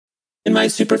In my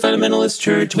super fundamentalist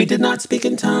church, we did not speak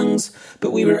in tongues,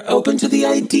 but we were open to the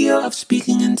idea of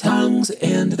speaking in tongues.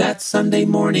 And that Sunday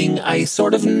morning, I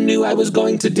sort of knew I was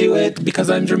going to do it because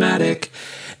I'm dramatic.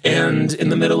 And in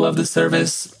the middle of the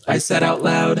service, I said out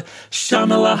loud,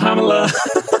 Shamala Hamala.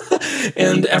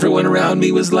 And everyone around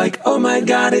me was like, oh my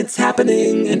God, it's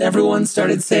happening. And everyone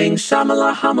started saying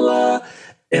Shamala Hamala.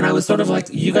 And I was sort of like,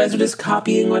 you guys are just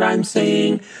copying what I'm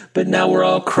saying. But now we're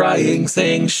all crying,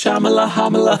 saying Shamala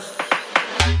Hamala.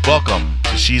 Welcome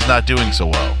to She's Not Doing So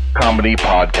Well comedy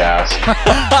podcast.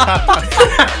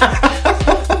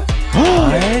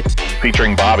 What?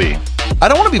 Featuring Bobby. I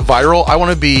don't want to be viral. I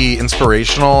want to be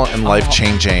inspirational and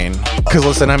life-changing. Because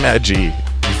listen, I'm edgy.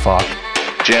 You fuck.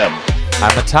 Jim.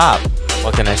 I'm a top.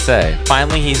 What can I say?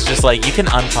 Finally, he's just like, you can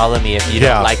unfollow me if you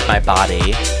don't like my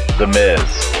body. The Miz.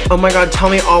 Oh my God, tell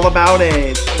me all about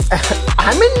it.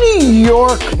 I'm in New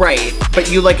York, right?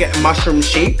 But you like it mushroom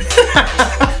shape?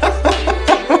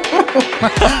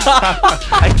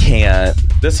 I can't.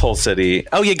 This whole city.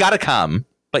 Oh, you gotta come.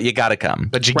 But you gotta come.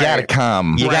 But you gotta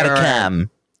come. You gotta come.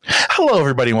 Hello,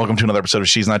 everybody, and welcome to another episode of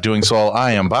She's Not Doing So Well.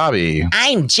 I am Bobby.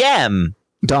 I'm Jem.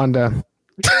 Donda.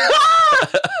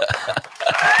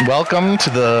 Welcome to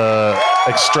the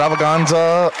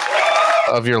extravaganza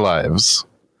of your lives.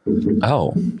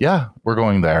 Oh, Yeah, we're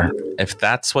going there. if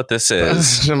that's what this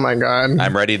is, Oh my God.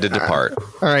 I'm ready to depart.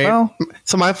 All right. Well.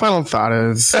 So my final thought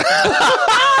is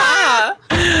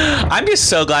I'm just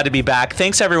so glad to be back.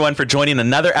 Thanks, everyone, for joining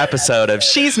another episode of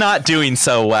She's Not Doing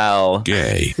So Well.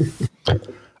 Gay.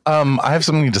 I have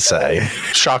something to say.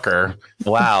 Shocker.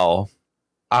 Wow.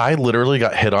 I literally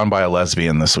got hit on by a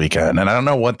lesbian this weekend, and I don't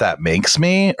know what that makes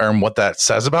me or what that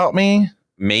says about me.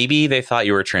 Maybe they thought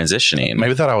you were transitioning.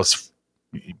 Maybe thought I was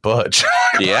butch.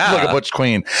 Yeah. Like a butch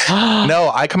queen.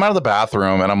 No, I come out of the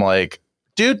bathroom and I'm like,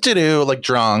 like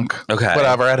drunk. Okay.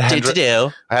 Whatever. I had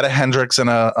Do. I had a Hendrix and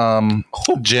a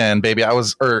gin, baby.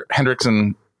 Hendrix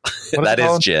and That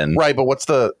is gin. Right, but what's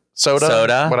the soda?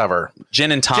 Soda? Whatever.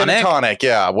 Gin and tonic? Gin and tonic,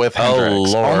 yeah, with Oh,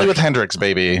 Hendrix. Lord. Only with Hendrix,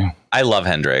 baby. I love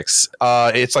Hendrix.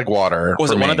 It's like water. Was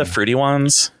for it one me. of the fruity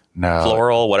ones? No.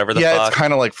 Floral, whatever the Yeah, fuck? it's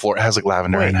kind of like floral. It has like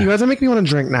lavender in you it. guys are making me want to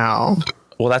drink now.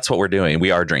 Well, that's what we're doing.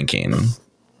 We are drinking.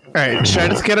 All right. Should I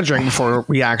just get a drink before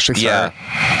we actually start?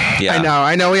 Yeah.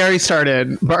 I know we already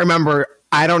started, but remember,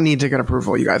 I don't need to get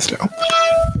approval. You guys do.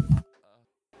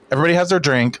 Everybody has their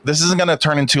drink. This isn't going to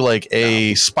turn into like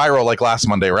a spiral like last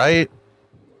Monday, right?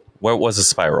 What was a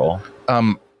spiral?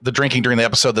 The drinking during the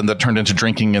episode, then that turned into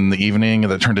drinking in the evening,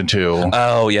 and that turned into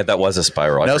Oh, yeah, that was a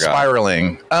spiral. no I forgot.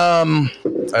 spiraling.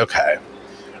 Okay.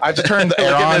 I have to turn the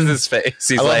air Look at on. his face.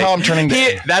 He's I love like, how I'm turning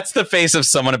that's the face of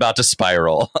someone about to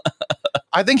spiral.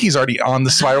 I think he's already on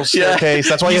the spiral staircase.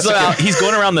 That's why he's, he he's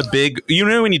going around the big, you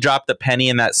know, when you drop the penny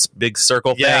in that big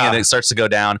circle thing Yeah. and it starts to go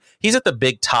down. He's at the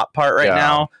big top part right Yeah.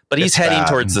 now, but he's It's heading bad.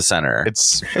 towards the center.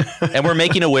 It's And we're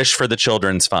making a wish for the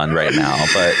children's fund right now.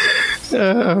 But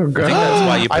Oh I think God. that's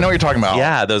why you. I know what you're talking about.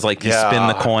 Yeah, those like you spin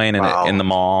the coin and Wow. in the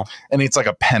mall. And it's like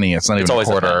a penny. It's not It's even always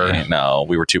a quarter. a penny. No,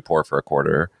 we were too poor for a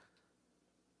quarter.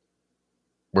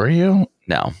 Were you?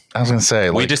 No, I was going to say.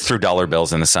 we Like, just threw dollar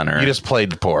bills in the center. you just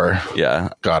played poor. Yeah.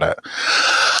 Got it.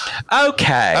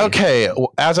 Okay. Okay.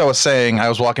 Well, as I was saying, I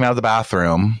was walking out of the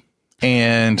bathroom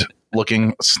and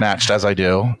looking snatched as I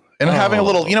do. And having a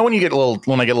little, you know, when I get a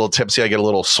little tipsy, I get a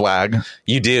little swag.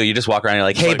 You do. You just walk around. You're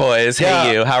like, hey, like, boys. yeah,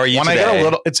 Hey, you. How are you When today? I get a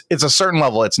little, it's a certain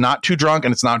level. It's not too drunk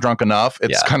and it's not drunk enough.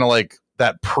 It's Yeah. kind of like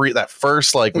that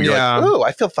first, like, when you're Yeah. like, ooh,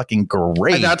 I feel fucking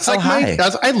great. And that's Oh, like hi.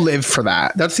 I live for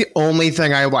that. That's the only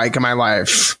thing I like in my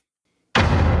life.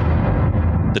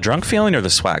 The drunk feeling or the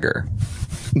swagger?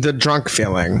 The drunk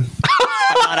feeling.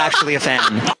 I'm not actually a fan.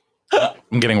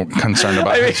 I'm getting concerned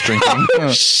about his drinking.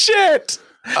 Shit.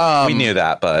 We knew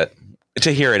that, but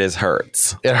to hear it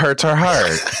hurts. It hurts our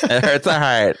heart. It hurts our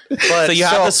heart. But So you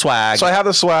have the swag. So I have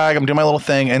the swag. I'm doing my little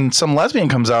thing, and some lesbian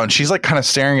comes out, and she's like kind of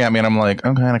staring at me, and I'm like,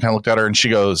 okay. And I kind of looked at her, and she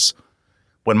goes,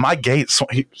 "When my gate,"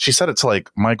 she said it to like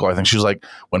Michael. I think she was like,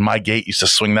 "When my gate used to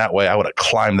swing that way, I would have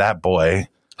climbed that boy."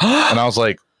 And I was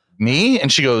like, "Me?"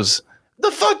 And she goes,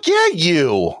 "The fuck yeah,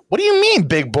 you? What do you mean,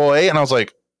 big boy?" And I was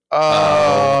like,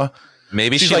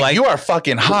 Maybe She's she like, liked, "You are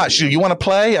fucking hot. You want to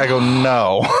play?" I go,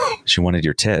 "No." she wanted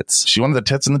your tits. She wanted the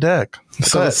tits and the dick.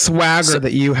 So the swagger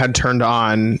that you had turned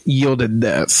on yielded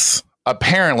this.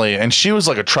 Apparently, and she was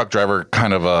like a truck driver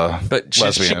kind of a But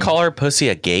should she lesbian. call her pussy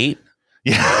a gate?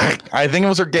 Yeah, I think it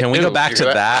was her. Can we go back to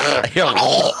that?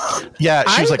 Yeah,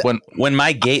 she was like when. When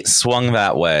my gate swung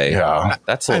that way. Yeah,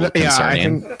 That's a little Yeah, I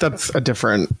concerning. think that's a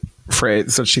different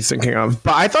phrase that she's thinking of.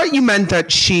 But I thought you meant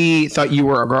that she thought you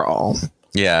were a girl.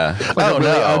 Yeah. Like a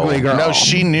really ugly girl. No,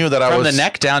 she knew that I From was the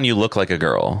neck down, you look like a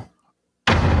girl.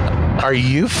 Are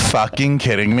you fucking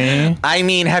kidding me? I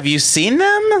mean, have you seen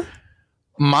them?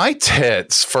 My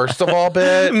tits, first of all,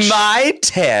 bitch. My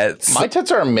tits. My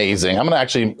tits are amazing. I'm gonna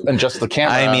actually adjust the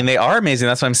camera. I mean, they are amazing.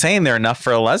 That's what I'm saying. They're enough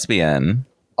for a lesbian.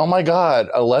 oh my god,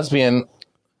 a lesbian.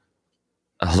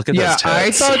 Oh, look at Yeah, those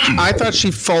tits. I thought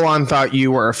she full on thought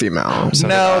you were a female. So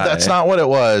No, did I. that's not what it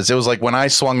was. It was like when I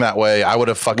swung that way, I would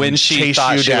have fucking When she chased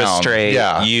thought you she down. was straight,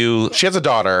 Yeah, she has a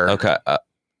daughter. Okay.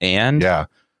 And? Yeah.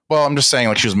 Well, I'm just saying,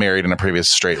 like she was married in a previous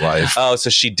straight life. Oh, so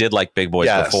she did like big boys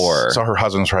Yes. before. So her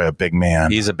husband's probably a big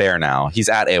man. He's a bear now. He's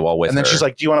at AWOL with and then her. she's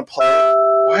like, "Do you want to play?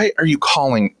 Why are you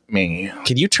calling me?"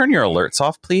 Can you turn your alerts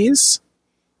off, please?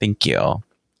 Thank you.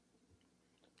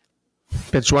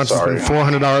 Bitch wants to Sorry.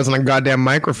 spend $400 on a goddamn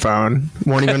microphone.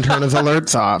 Won't even turn his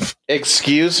alerts off.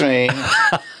 Excuse me.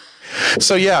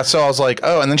 So yeah, so I was like,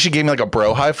 oh, and then she gave me like a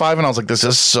bro high five, and I was like, this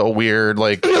is so weird.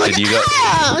 Like, Did you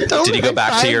go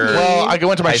back to your? well, I go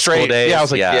into my high school straight. days? Yeah, I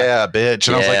was like, Yeah. yeah, bitch,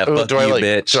 and I was Yeah, like, oh, fuck do I you, like,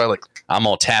 bitch. do I like I'm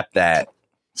gonna tap that.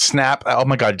 snap? Oh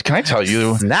my god, can I tell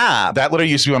you? Snap. That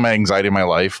literally used to be my anxiety in my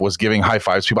life was giving high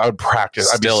fives to people. I would practice.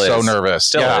 Still I'd be so is. nervous.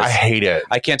 Still yeah, is. I hate it.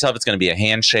 I can't tell if it's gonna be a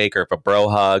handshake or if a bro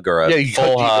hug or a Yeah, you, full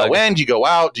do you hug. go in? Do you go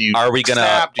out? Do you? Are we gonna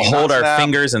snap? Do you hold not our snap?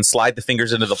 fingers and slide the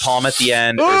fingers into the palm at the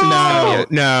end? Or is it just gonna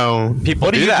be No. people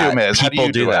What do you that. do, Miz? How do People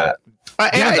you do that?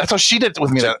 Yeah, that's how she did it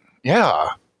with me. That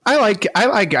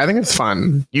I think it's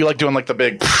fun. you like doing like the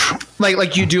big.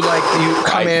 Like you do, like you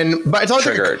come in, but it's always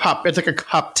like a Triggered. cup. It's like a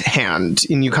cupped hand,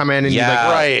 and you come in and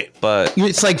Yeah. Right. But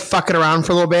it's like fucking around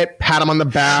for a little bit, pat him on the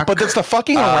back. But it's the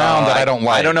fucking around that I don't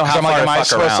like. I don't know how 'Cause I'm like, far am to I fuck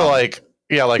supposed to around. like?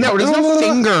 Yeah, like no, it doesn't have a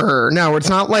finger. No, it's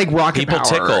not like rocket people power.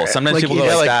 tickle. Sometimes Like, people go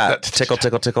it's like like that. that. Tickle,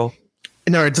 tickle, tickle.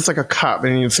 No, it's just like a cup,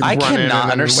 and you just I run in and cannot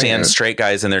then understand win. straight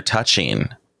guys and they're touching.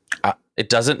 It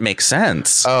doesn't make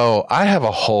sense. Oh, I have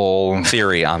a whole.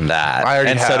 Theory on that. I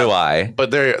already and so have. do I.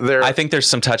 But they're. I think there's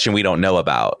some touching we don't know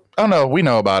about. Oh no, we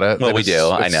know about it. Well, we It's- do.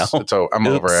 I it's- know. I'm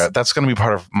Oops. over it. That's going to be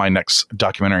part of my next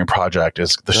documentary project.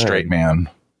 Is the straight man.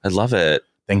 I love it.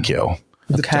 Thank you.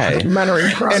 Okay. Documentary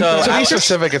And project. So to be I-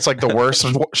 specific, it's like the worst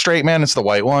straight man. It's the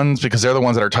white ones because they're the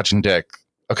ones that are touching dick.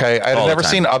 Okay, I've All the never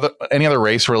time. seen any other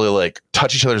race really like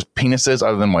touch each other's penises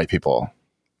other than white people.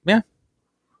 Yeah.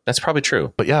 That's probably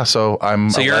true. But yeah, so I'm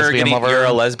So a you're lesbian lover. you're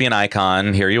a lesbian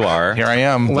icon. Here you are. Here I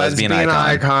am. lesbian lesbian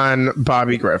icon. icon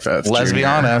Bobby Griffith. Let's be Jr.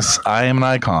 honest. I am an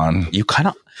icon. You kind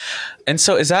of. And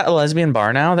so is that a lesbian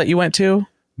bar now that you went to?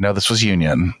 No, this was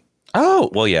Union.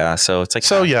 Oh, well, yeah. So it's like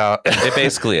So yeah, it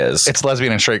basically is. it's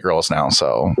lesbian and straight girls now.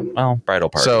 So bridal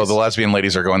parties. so the lesbian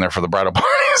ladies are going there for the bridal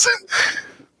parties.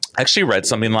 I actually read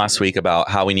something last week about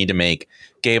how we need to make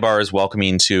gay bars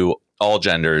welcoming to all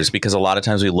genders because a lot of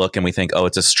times we look and we think, oh,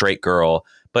 it's a straight girl,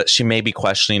 but she may be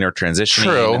questioning or transitioning.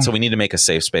 True. And so we need to make a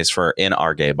safe space for her in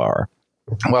our gay bar.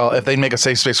 Well, if they'd make a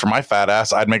safe space for my fat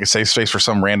ass, I'd make a safe space for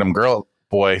some random girl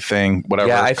boy thing, whatever.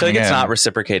 Yeah, I feel like coming it's in. not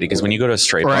reciprocated because when you go to a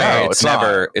straight Right. bar, No, it's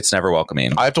it's not. never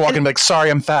welcoming. I have to walk in and be like,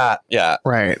 sorry, I'm fat. Yeah.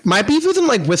 Right. My beef isn't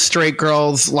like with straight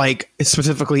girls, like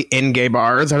specifically in gay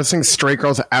bars. I just think straight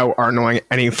girls out are annoying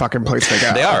any fucking place they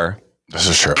go. They are. This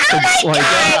is true. It's like,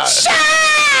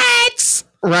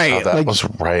 right. Oh, that like, was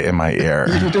right in my ear.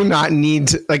 you do not need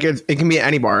to, like, it can be at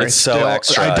any bar. It's so Still,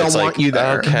 extra. I don't It's want like, you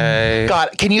there. Okay.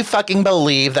 God, can you fucking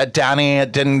believe that Danny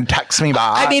didn't text me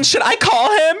back? I mean, should I call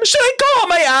him? Should I call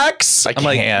my ex? I I'm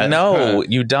like, can't. no,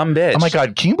 you dumb bitch. oh my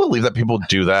God, can you believe that people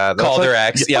do that? That's Call like- their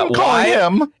ex. Yeah, I'm calling why?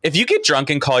 him. If you get drunk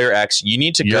and call your ex, you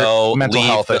need to Your go mental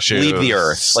health issues. leave the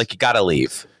earth. Like you gotta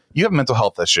leave. You have mental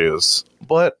health issues,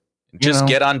 but Just know.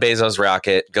 get on Bezos'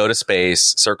 rocket, go to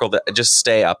space, circle the. Just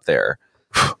stay up there.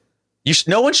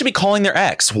 No one should be calling their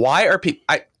ex. Why are people?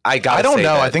 I gotta. I don't say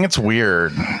know. that. I think it's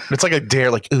weird. It's like a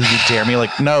dare. Like, ooh, you dare me?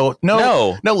 Like, no,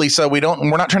 Lisa. We're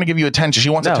not trying to give you attention. She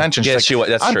wants No. attention. She's Yeah, like,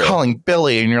 that's I'm true. calling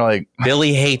Billy, and you're like,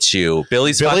 Billy hates you.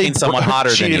 Billy's fucking someone hotter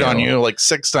than cheated you. on you like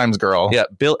 6 times, girl. Yeah,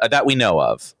 Bill. That we know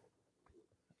of.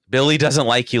 Billy doesn't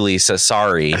like you, Lisa.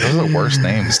 Sorry. Those are the worst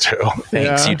names too.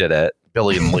 Thanks, Yeah. you did it.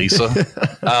 Billy and Lisa.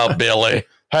 Oh, Billy.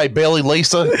 Hey, Billy,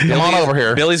 Lisa, come on over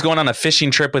here. Billy's going on a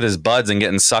fishing trip with his buds and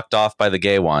getting sucked off by the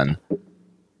gay one.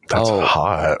 That's Oh.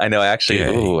 hot. I know, actually.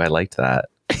 Gay. Ooh, I liked that.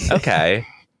 Okay.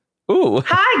 Ooh.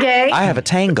 Hi, gay. I have a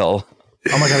tangle.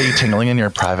 Oh my God, are you tingling in your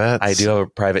private? I do have a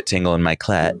private tingle in my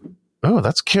clit. Oh,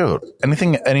 that's cute.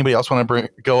 Anything anybody else want to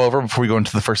go over before we go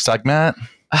into the first segment?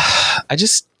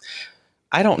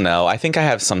 I don't know. I think I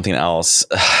have something else.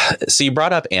 So you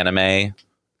brought up anime.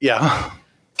 Yeah.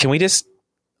 Can we just,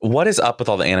 what is up with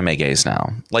all the anime gays now?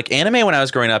 Like anime when I was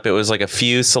growing up, it was like a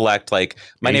few select, like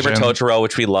My Neighbor Asian. Totoro,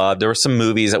 which we loved. There were some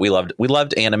movies that we loved. We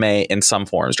loved anime in some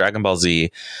forms, Dragon Ball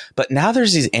Z. But now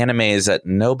there's these animes that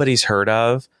nobody's heard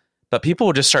of, but people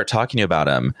will just start talking about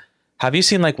them. have you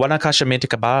seen like Wanakasha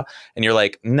Metakaba? And you're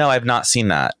like, no, I've not seen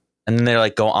that. And then they're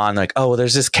like, go on like, oh, well,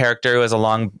 there's this character who has a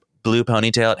long blue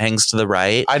ponytail. It hangs to the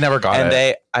right. I never got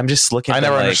it. I'm just looking at I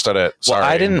never like, understood it. Sorry. Well,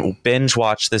 I didn't binge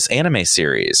watch this anime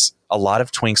series. A lot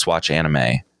of twinks watch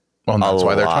anime. Well, that's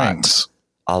why they're twinks.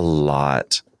 A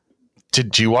lot.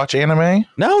 Did you watch anime?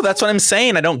 No, that's what I'm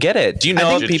saying. I don't get it. Do you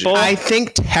know people? I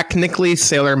think technically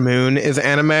Sailor Moon is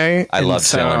anime. I love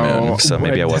Sailor Moon, so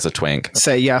maybe I was a twink.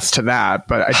 Say yes to that,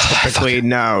 but I typically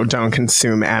don't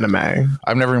consume anime.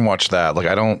 I've never even watched that. Like,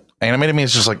 I don't. Anime to me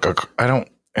is just like I don't.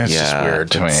 It's just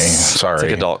weird to me. Sorry, it's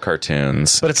like adult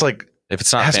cartoons, but it's like if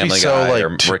it's not Family Guy like,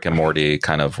 or Rick and Morty,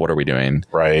 kind of what are we doing?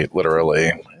 Right,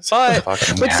 literally. But see,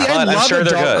 I love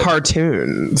adult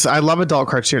cartoons. I love adult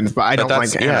cartoons, but I don't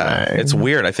like anime. Yeah, it's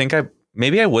weird. I think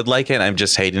maybe I would like it. I'm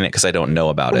just hating it because I don't know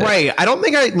about it. Right. I don't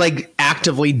think I like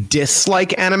actively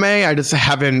dislike anime. I just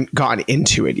haven't gotten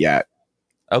into it yet.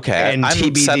 Okay, and I'm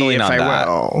TBD settling if on I that.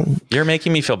 will. You're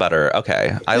making me feel better.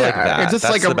 Okay, I like that. It's just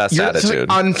That's like the best you're attitude.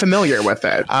 Just unfamiliar with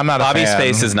it. I'm not a Bobby's fan.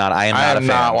 face is not. I am not a fan.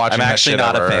 Not watching I'm actually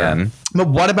not a fan. But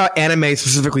what about anime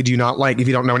specifically do you not like if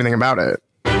you don't know anything about it?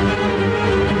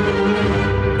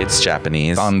 It's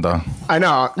Japanese. Donda. I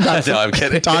know. No, I'm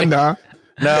kidding. Donda.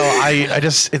 No, I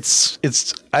just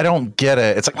it's I don't get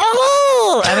it. It's like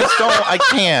I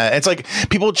can't. It's like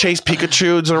people chase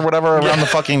Pikachus or whatever around the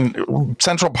fucking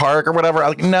Central Park or whatever. I'm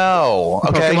like, no.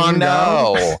 Okay, Pokemon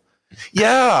no. Go?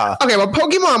 Yeah. Okay, well,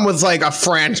 Pokemon was like a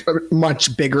franchise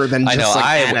much bigger than just I know. like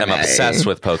I anime. am obsessed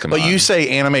with Pokemon. But you say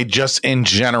anime just in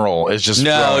general is just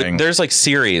growing. There's like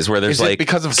series where there's Is like it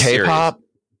because of series. K-pop?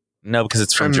 No, because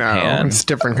it's from No, Japan. it's a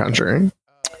different country.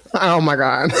 Oh my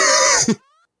god.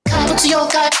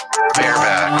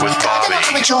 Bareback with Bobby.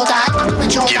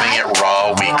 Giving it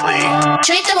raw weekly.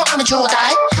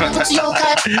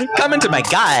 Come into my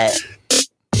gut.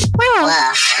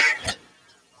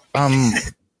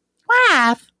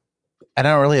 I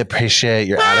don't really appreciate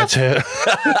your attitude.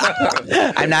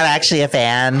 I'm not actually a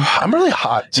fan. I'm really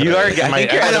hot today. You are. I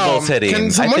think your edible's hitting. Can I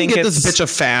someone think get this bitch a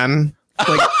fan?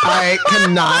 Like, I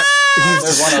cannot. He's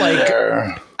just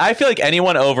like. I feel like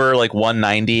anyone over like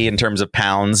 190 in terms of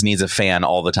pounds needs a fan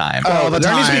all the time. All the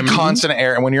there needs to be time. constant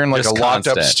air, and when you're in like Just a locked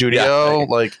up constant. studio, Yeah.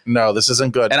 like no, this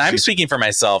isn't good. And I'm speaking for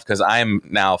myself because I'm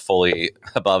now fully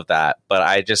above that. But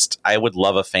I would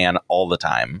love a fan all the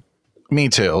time. Me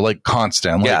too, like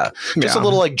constant. Like, Yeah. just a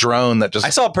little like drone that just. I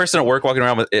saw a person at work walking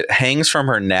around with it hangs from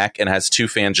her neck and has two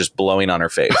fans just blowing on her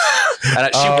face. And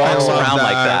she walks I love around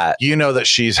like that. You know that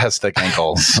she has thick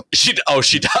ankles. She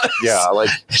does. Yeah, like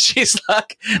she's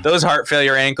like those heart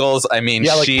failure ankles. I mean,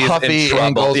 yeah, like she's puffy in trouble.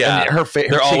 ankles. Yeah, And her face.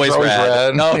 they're always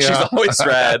red. No, she's always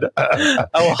red.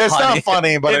 Oh, It's honey. not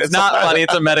funny, but it's not funny.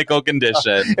 It's a medical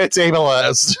condition. It's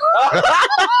ableist.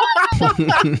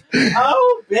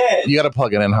 Oh, bitch. You got to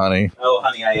plug it in, honey. Oh,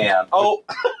 honey, I am. Oh,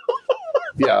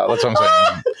 Yeah, that's what I'm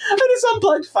saying. I just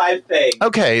unplugged 5 things.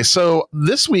 Okay, so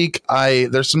this week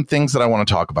there's some things that I want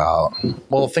to talk about.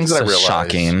 Well, things that I realized.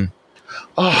 Shocking.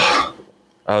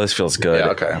 Oh, this feels good.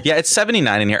 Yeah, okay. Yeah, it's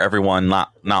 79 in here. Everyone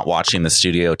not watching the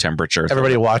studio temperature.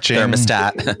 Everybody watching.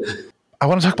 Thermostat. I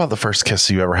want to talk about the first kiss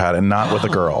you ever had, and not with a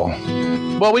girl.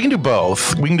 Well, we can do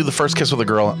both. We can do the first kiss with a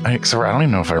girl. Except for I don't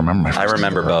even know if I remember my first I kiss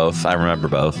remember with a girl. both. I remember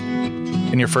both.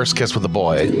 And your first kiss with a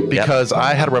boy, because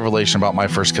I had a revelation about my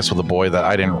first kiss with a boy that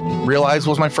I didn't realize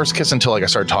was my first kiss until like I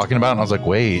started talking about it, and I was like,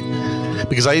 wait,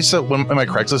 because I used to in my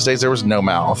Craigslist days there was no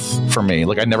mouth for me.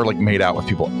 Like I never like made out with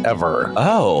people ever.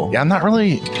 Oh. Yeah, I'm not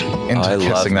really into I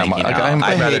love kissing that making much. out. Like,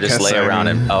 I'd rather hate just lay kissing. around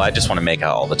and I just want to make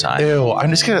out all the time. Ew, I'm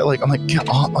just gonna like I'm like get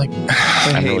on like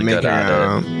I'm really good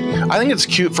at it. I think it's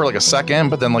cute for like a second,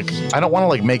 but then like I don't want to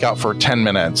like make out for 10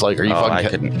 minutes. Like, are you I fucking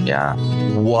couldn't. Yeah,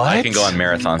 what? I can go on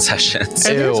marathon sessions.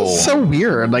 And it's just so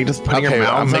weird, like just putting your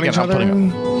mouths on each other.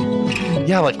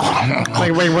 Yeah, like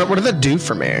Like, wait, what does that do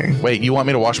for me? wait, you want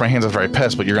me to wash my hands after I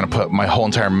piss, but you're gonna put my whole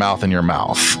entire mouth in your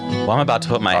mouth. Well, I'm about to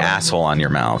put my asshole on your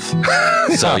mouth.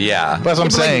 So yeah, That's what I'm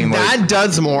But, saying. like, Like, that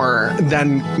does more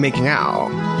than making out.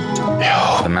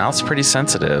 the mouth's pretty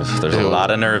sensitive. There's a Ew. lot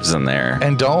of nerves in there.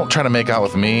 and don't try to make out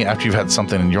with me after you've had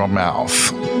something in your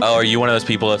mouth. Oh, are you one of those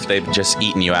people if they've just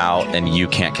eaten you out and you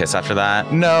can't kiss after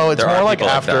that? No, it's There more are like people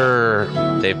like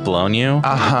after. They've blown you?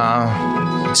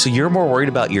 So you're more worried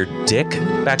about your dick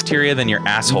bacteria than your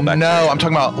asshole bacteria? No, I'm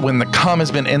talking about when the cum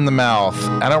has been in the mouth.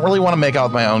 I don't really want to make out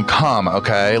with my own cum.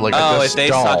 Okay, like I Oh, just if they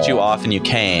don't. sucked you off and you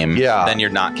came, Yeah. then you're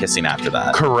not kissing after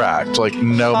that. Correct. Like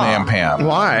no man Pam.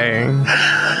 Why?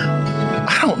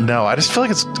 I don't don't know. I just feel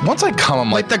like it's once I come,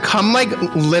 I'm Like the cum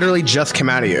literally just came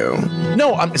out of you.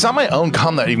 no, it's not my own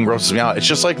cum that even grosses me out. It's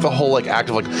just like the whole like act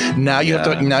of like now you have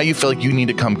to, now you feel like you need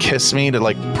to come kiss me to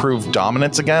like prove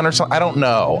dominance again or something. I don't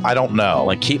know.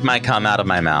 Like keep my cum out of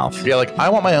my mouth. Yeah, like I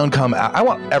want my own cum. I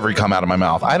want every cum out of my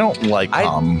mouth. I don't like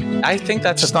cum. I think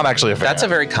that's just not actually a fan. That's a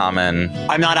very common.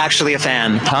 I'm not actually a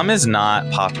fan. Cum is not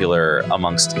popular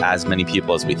amongst as many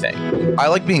people as we think. I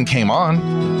like being came on.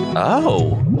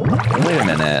 Oh, wait a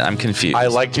minute. I'm confused. I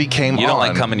like to be came on. You don't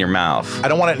like cum in your mouth. I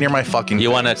don't want it near my fucking You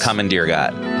face. want to come into your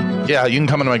gut. Yeah, you can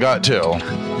come into my gut too.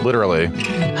 Literally.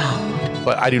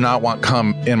 But I do not want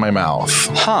cum in my mouth.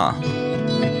 Huh.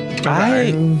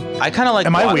 I kind of like.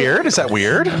 Am I weird? Is that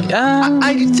weird? Yeah.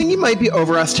 I think you might be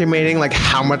overestimating like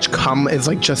how much cum is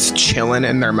like just chilling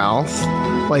in their mouth,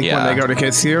 like when they go to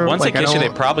kiss you. Once like, they kiss you, they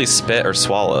probably spit or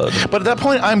swallowed. But at that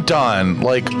point, I'm done.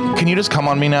 Like, can you just come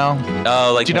on me now?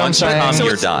 Oh, like Do you know once what you I'm come, saying?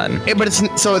 you're done. But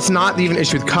it's not even an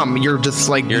issue with cum. You're just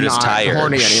like You're just not tired.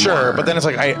 horny anymore. Sure, but then it's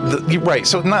like you're right.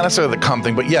 So not necessarily the cum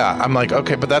thing, but yeah, I'm like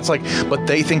okay, but that's like, but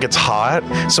they think it's hot,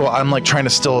 so I'm like trying to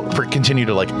still continue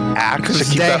to like act to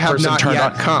keep they that have person not turned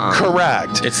yet on. come.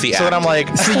 Correct. It's the so then I'm like,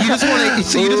 So you just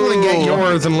want to get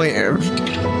yours and leave.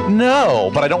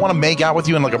 no, but I don't want to make out with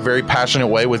you in like a very passionate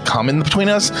way with cum in between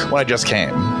us when I just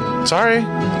came. Sorry.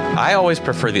 I always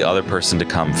prefer the other person to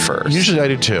come first. Usually I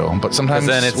do too, but sometimes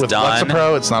then it's with done,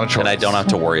 Lexapro, it's not a choice. and I don't have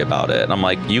to worry about it. And I'm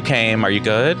like, you came, are you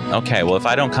good? Okay, well, if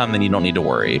I don't come, then you don't need to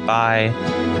worry. Bye.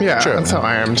 Yeah, True. that's how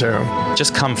I am too.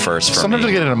 Just come first for Sometimes me.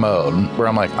 I get in a mode where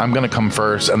I'm like, I'm going to come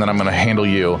first and then I'm going to handle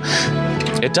you.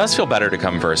 It does feel better to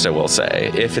come first, I will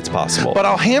say, if it's possible. But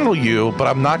I'll handle you, but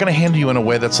I'm not going to handle you in a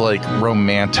way that's like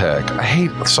romantic.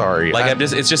 Sorry. like,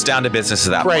 it's just down to business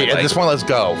at that Right, point. at Like, this point, let's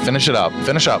go. Finish up.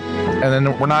 And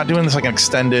then we're not doing this like an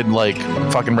extended, like,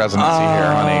 fucking residency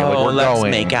here, honey. Like, we're let's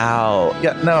going. make out.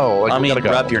 Yeah, no. Like, Let we me gotta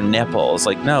go. rub your nipples.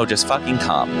 Like, no, just fucking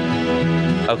come.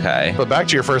 Okay. But back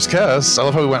to your first kiss. I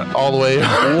love how we went all the way.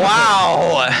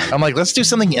 Wow. I'm like, let's do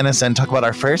something innocent. Talk about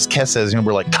our first kisses. And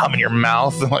we're like, come in your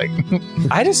mouth. Like,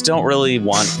 I just don't really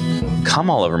want cum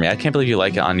all over me. I can't believe you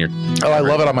like it on your. oh, I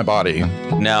love it on my body.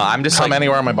 No, I'm just Come like.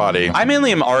 anywhere on my body. I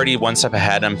mainly am already one step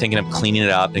ahead. I'm thinking of cleaning it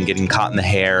up and getting caught in the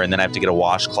hair, and then I have to get a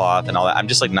washcloth and all that. I'm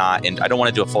just like not. I don't want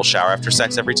to do a full shower after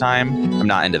sex every time. I'm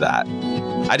not into that.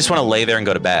 I just want to lay there and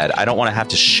go to bed. I don't want to have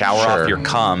to shower Sure. off your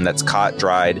cum that's caught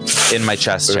dried in my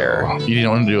chest hair. You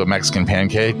don't want to do a Mexican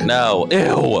pancake? No.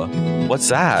 Ew. What's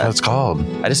that? That's called.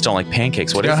 I just don't like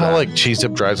pancakes. What You is know that? how like cheese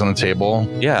dip dries on the table?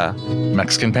 Yeah.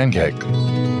 Mexican pancake.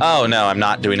 Oh, no, I'm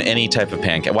not doing any type of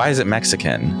pancake. Why is it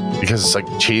Mexican? Because it's like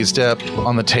cheese dip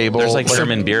on the table. There's like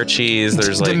German beer cheese.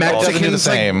 There's The like all It doesn't do the Mexicans,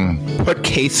 like, same. Put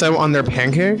queso on their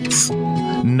pancakes.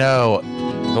 No,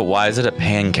 But why is it a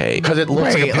pancake? because it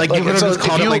looks Right, like you could've just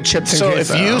called it, like, chips and so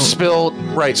queso. if you spilled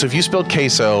so if you spilled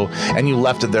queso and you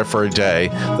left it there for a day,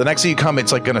 the next time you come,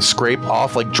 it's like gonna scrape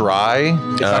off like dry.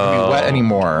 It's not gonna be wet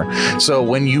anymore. So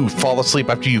when you fall asleep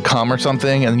after you come or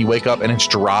something, and then you wake up and it's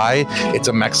dry, it's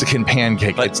a Mexican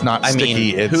pancake. But, it's not I sticky.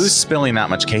 mean, it's who's spilling that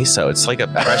much queso? It's like a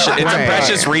precious. It's Right. a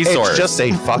precious resource. It's just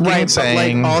a fucking Right, but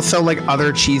saying. like also like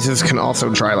other cheeses can also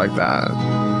dry like that.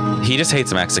 He just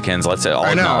hates Mexicans. Let's all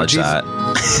I know, acknowledge geez. that.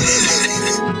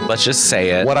 Let's just say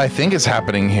it. what I think is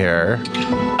happening here,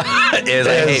 is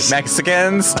I hate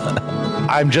Mexicans.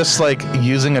 I'm just like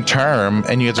using a term,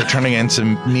 and you guys are turning it into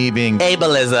me being.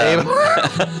 Ableism.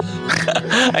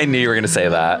 I knew you were going to say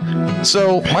that.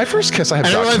 So my first kiss I have I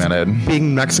realize documented.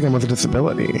 being Mexican with a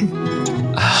disability.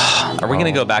 Are we going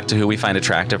to go back to who we find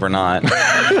attractive or not?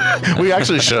 We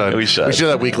actually should. We should. We should do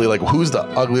that weekly. Like, who's the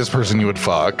ugliest person you would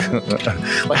fuck?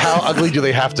 Like, how ugly do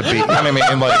they have to be? You know what I mean?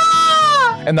 And like,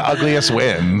 and the ugliest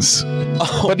wins.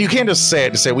 But you can't just say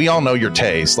it. Just say we all know your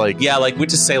taste. Like, Yeah, like we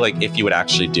just say like if you would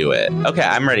actually do it. Okay,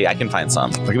 I'm ready. I can find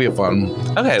some. that could be a fun.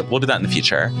 Okay, we'll do that in the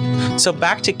future. So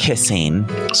back to kissing.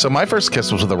 So my first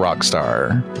kiss was with a rock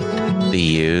star. The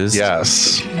use.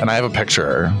 Yes, and I have a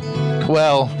picture.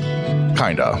 Well,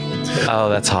 kinda. Oh,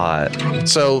 that's hot.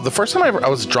 So the first time I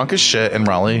was drunk as shit in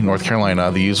Raleigh, North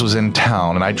Carolina. The Used was in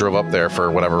town, and I drove up there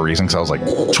for whatever reason because I was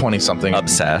like 20 something.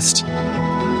 Obsessed.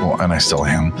 Well, and I still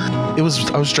am. I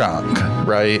was drunk,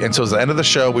 right? And so it was the end of the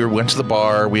show. We went to the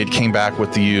bar. We had came back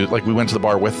with we went to the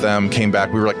bar with them, came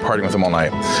back. We were like partying with them all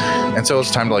night. And so it was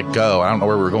time to like go. I don't know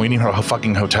where we were going. We needed a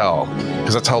fucking hotel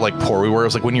because that's how like poor we were. It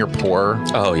was like when you're poor.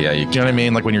 Oh yeah, Do you know what I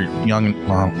mean? Like when you're young.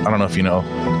 Well, I don't know if you know.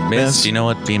 Miss, do you know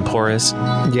what being poor is?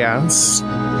 Yes.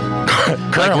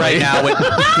 Like right now, with,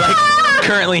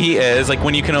 Currently, he is. Like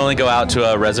when you can only go out to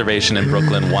a reservation in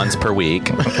Brooklyn once per week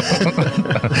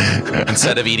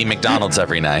instead of eating McDonald's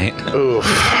every night. Oof.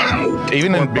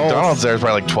 Even in McDonald's, there's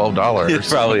probably like $12. It's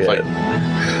probably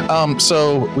it.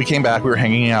 So we came back, we were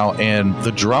hanging out, and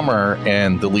the drummer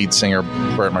and the lead singer,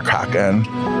 Bert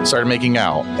McCracken, started making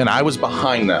out, and I was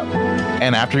behind them.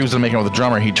 And after he was making out with the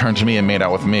drummer, he turned to me and made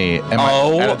out with me. And,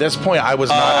 and at this point, I was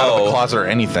not out of the closet or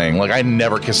anything. Like, I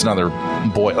never kissed another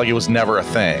boy. Like, it was never a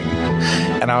thing.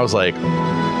 And I was like,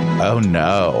 oh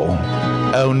no.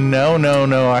 Oh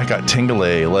no! I got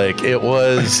tingly. Like it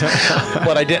was,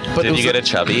 but I didn't. But did you get a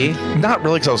chubby? Not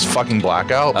really, because I was fucking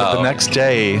blackout. But the next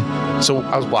day, so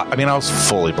I was black. I mean, I was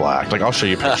fully black. Like I'll show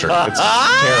you a picture. It's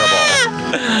terrible.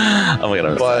 Oh my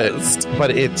god!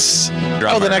 But it's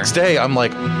the next day I'm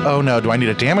like, oh no, do I need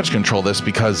to damage control this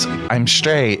because I'm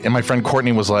straight? And my friend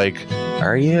Courtney was like,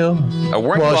 are you?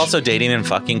 Weren't you also dating and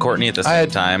fucking Courtney at the same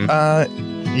time?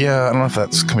 Yeah, I don't know if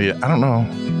that's gonna be. I don't know.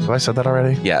 Have I said that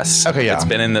already? Yes. Okay, yeah. It's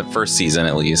been in the first season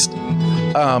at least.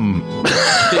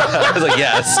 I was like,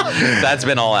 yes, that's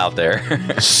been all out there.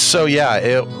 So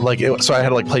yeah, so I had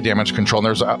to like play damage control, and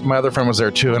there's my other friend was there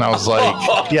too, and I was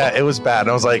like, yeah, it was bad. And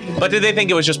I was like, but did they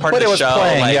think it was just part of the show?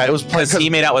 Playing, like, yeah, it was because he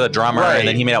made out with a drummer, and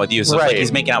then he made out with you, so it's like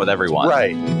he's making out with everyone,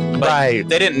 right? But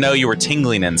they didn't know you were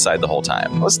tingling inside the whole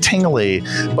time. I was tingly,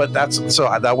 but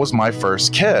that was my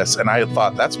first kiss, and I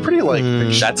thought that's pretty like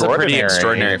that's a pretty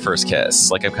extraordinary first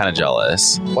kiss. Like I'm kind of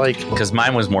jealous, like because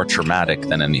mine was more traumatic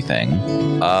than anything.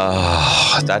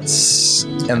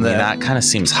 That kind of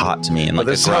seems hot to me in like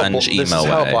a grunge emo way. This is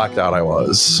how blacked out I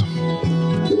was.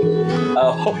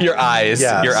 Oh, your eyes.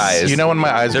 Yes. Your eyes. You know when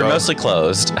my eyes They're mostly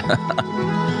closed.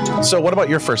 So what about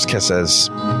your first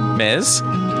kisses? Miz?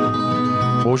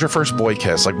 What was your first boy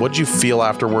kiss? Like, what did you feel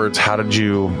afterwards?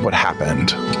 What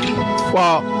happened?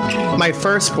 Well, my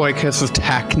first boy kiss was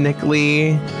technically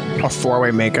a 4-way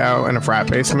makeout in a frat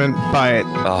basement, but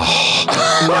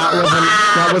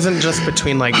that wasn't just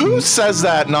between like. Who says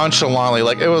that nonchalantly?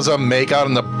 Like it was a makeout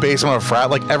in the basement of a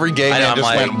frat. Like every gay man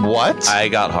just went, "What?" I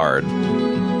got hard.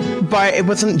 But it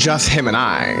wasn't just him and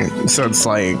I, so it's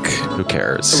like, who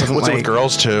cares? Was it with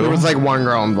girls too? There was like one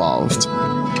girl involved.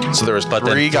 So there was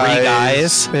three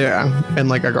guys. Yeah, and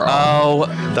like a girl. Oh,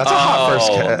 that's a hot first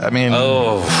kiss. I mean,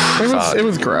 it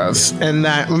was gross. And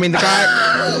that, I mean,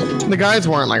 the guys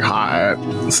weren't like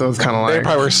hot, so it's kind of like they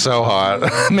probably were so hot.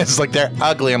 It's like they're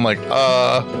ugly. I'm like,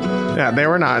 yeah, they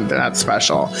were not that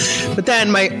special. But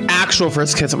then my actual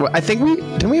first kiss, I think we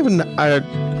have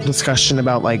a discussion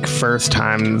about like first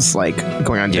times like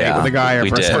going on date with a guy or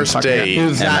first date. It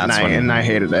was that night, and I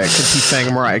hated it because he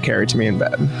sang Mariah Carey to me in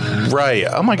bed. Right.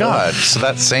 Oh my god. So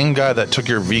that same guy that took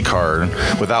your V card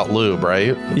without lube,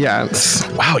 right? Yes.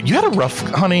 Wow, you had a rough,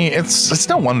 honey. It's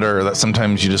no wonder that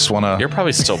sometimes you just want to. You're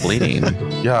probably still bleeding.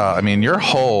 Yeah, I mean your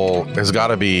hole has got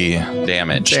to be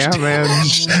damaged.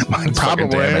 Mine's probably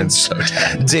damaged. So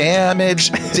damage.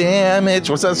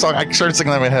 What's that song? I started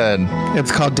singing that in my head.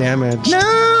 It's called Damage. No.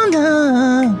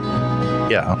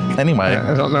 Yeah. Anyway,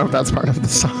 I don't know if that's part of the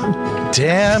song.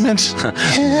 Damage.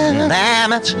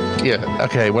 Yeah.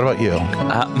 Okay. What about you?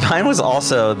 Mine was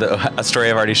also a story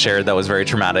I've already shared that was very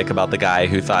traumatic about the guy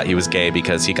who thought he was gay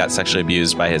because he got sexually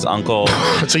abused by his uncle.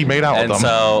 So you made out with him?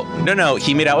 So no,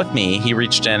 he made out with me. He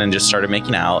reached in and just started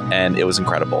making out, and it was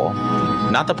incredible.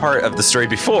 Not the part of the story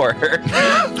before,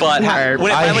 but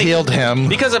when I healed him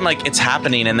because I'm like, it's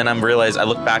happening, and then I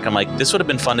look back, I'm like, this would have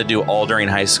been fun to do all during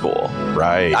high school.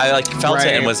 Right. I like felt it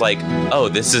and was like, oh,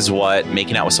 this is what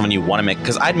making out with someone you want to make,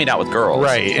 because I'd made out with girls.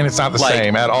 Right, and it's not the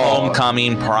same at all.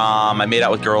 Homecoming, prom, I made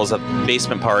out with girls at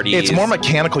basement parties. It's more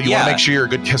mechanical. You want to make sure you're a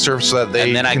good kisser so that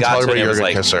they can tell everybody you're a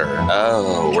good kisser.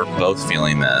 Oh, we're both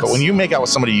feeling this. But when you make out with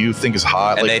somebody you think is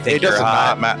hot, and like, they think you're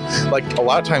hot, like a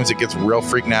lot of times it gets real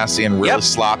freak nasty and really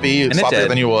sloppy, and sloppier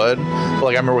than you would. But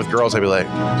like I remember with girls, I'd be like,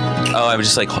 oh, I was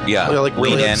just like, like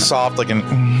really in. Soft, like an.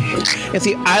 Yeah,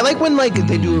 see, I like when like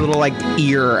they do a little like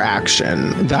ear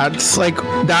action. That's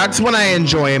when I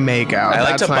enjoy a makeout. I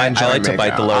like to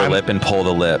bite the lower lip and pull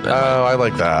the lip. I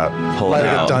like that. Pull it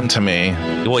out. Done to me.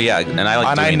 Well, yeah, and I like.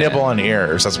 And I nibble on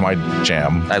ears. That's my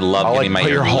jam. I love getting my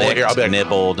ear licked, I'll be like,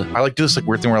 nibbled. I like do this like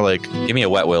weird thing where like, give me a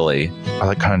wet willy. I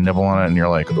like kind of nibble on it, and you're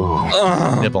like,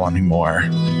 ooh, nibble on me more.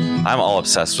 I'm all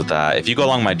obsessed with that. If you go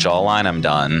along my jawline, I'm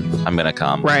done. I'm gonna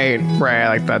come. Right. I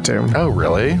like that too. Oh,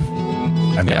 really?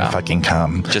 I'm gonna fucking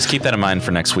come. Just keep that in mind for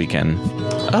next weekend.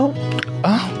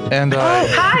 And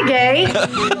hi, gay.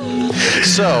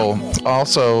 So,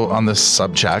 also on this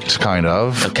subject, kind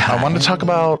of, I wanted to talk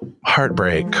about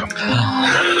heartbreak.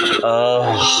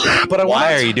 Oh, but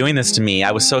why are you doing this to me?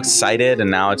 I was so excited,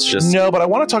 and now it's just no. But I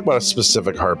want to talk about a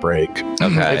specific heartbreak.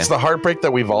 Okay, it's the heartbreak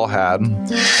that we've all had.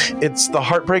 It's the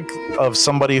heartbreak of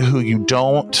somebody who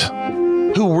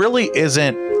who really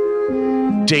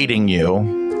isn't dating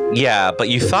you. Yeah, but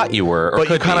you thought you were, or but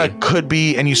you kind of could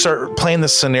be, and you start playing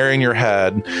this scenario in your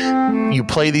head. You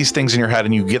play these things in your head,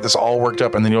 and you get this all worked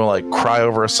up, and then you'll like cry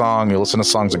over a song. You listen to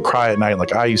songs and cry at night,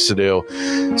 like I used to do.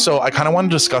 So I kind of want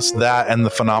to discuss that and the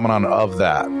phenomenon of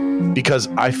that, because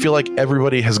I feel like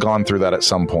everybody has gone through that at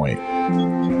some point.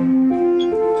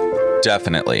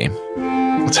 Definitely.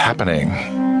 What's happening?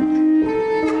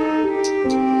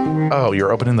 Oh,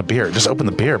 you're opening the beer. Just open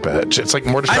the beer, bitch. It's like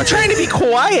more distracting. I'm trying to be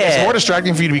quiet. It's more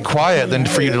distracting for you to be quiet than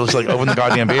for you to just like open the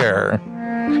goddamn beer.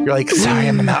 You're like, sorry,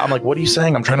 I'm not. I'm like, what are you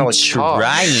saying? I'm trying to like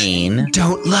trying.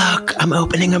 Don't look. I'm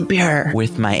opening a beer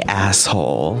with my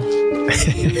asshole.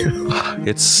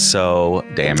 It's so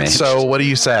damaged. So what do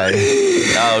you say?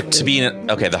 Oh, to be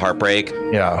okay, the heartbreak.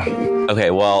 Yeah.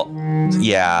 Okay, well,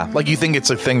 yeah. Like you think it's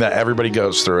a thing that everybody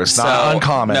goes through. It's not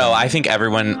uncommon. No, I think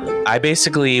I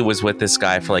basically was with this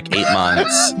guy for like 8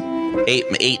 months.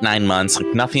 9 months,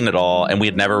 like nothing at all. And we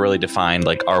had never really defined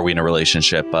like, are we in a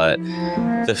relationship? But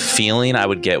the feeling I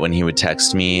would get when he would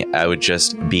text me, I would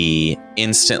just be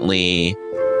instantly,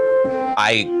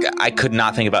 I could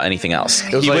not think about anything else.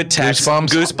 He like would text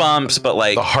goosebumps, but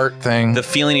like the heart thing, the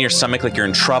feeling in your stomach, like you're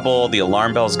in trouble, the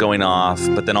alarm bell's going off,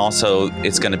 but then also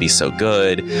it's going to be so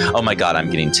good. Oh my God,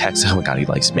 I'm getting texts. Oh my God,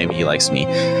 maybe he likes me.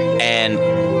 And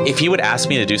if he would ask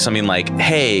me to do something like,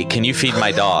 hey, can you feed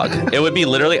my dog? It would be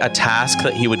literally a task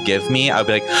that he would give me. I would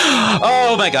be like,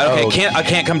 oh my God, okay, I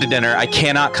can't come to dinner. I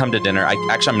cannot come to dinner.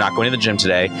 I'm not going to the gym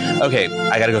today. Okay,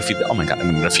 I got to go feed oh my God,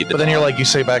 I'm going to feed the dog. But then you're like, you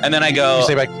say back. And then I go. You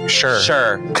say back, sure.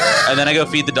 And then I go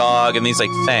feed the dog, and he's like,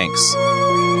 thanks.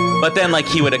 But then, like,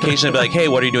 he would occasionally be like, hey,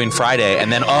 what are you doing Friday?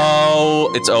 And then,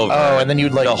 it's over. Oh, and then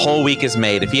you'd like... The whole week is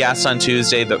made. If he asked on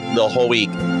Tuesday, the whole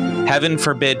week, heaven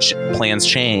forbid plans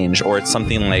change, or it's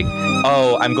something like,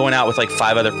 oh, I'm going out with like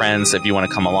 5 other friends if you want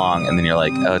to come along. And then you're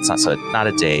like, oh, it's not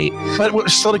a date. But we're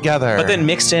still together. But then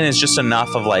mixed in is just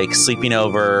enough of like sleeping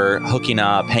over, hooking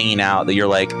up, hanging out that you're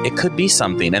like, it could be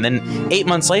something. And then 8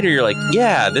 months later, you're like,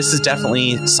 yeah, this is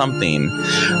definitely something.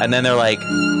 And then they're like,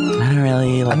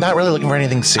 I'm not really looking for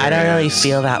anything serious. I don't really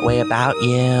feel that way about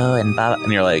you. And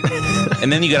you're like,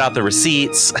 and then you get out the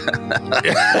receipts, which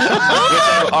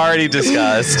I've already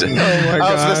discussed. Oh my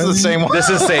God. So this is the same one. This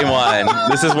is the same one.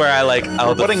 This is where I like,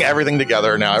 putting everything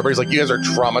together now. Everybody's like, you guys are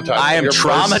traumatized. I am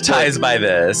traumatized by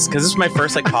this because this is my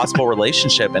first like possible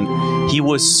relationship. And he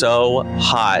was so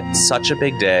hot, such a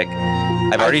big dick.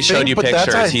 I've already showed you pictures.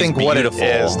 That's, I He's think, beautiful. What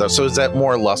it is, though. So is that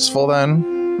more lustful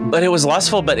then? But it was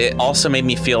lustful, but it also made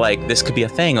me feel like this could be a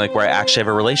thing, like where I actually have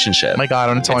a relationship. Oh my God,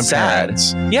 I'm gonna tell my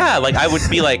parents. Yeah, like I would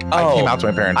be like, I came out to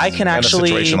my parents. I can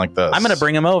actually, in a situation like this. I'm gonna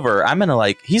bring him over. I'm gonna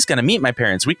like, he's gonna meet my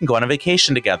parents. We can go on a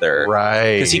vacation together,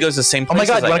 right? Because he goes to the same place. Oh my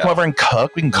God, you want to come over and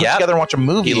cook? We can cook together and watch a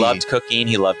movie. He loved cooking.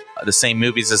 He loved the same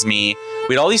movies as me.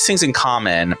 We had all these things in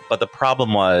common, but the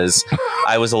problem was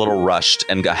I was a little rushed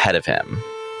and ahead of him.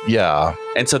 Yeah.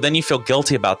 And so then you feel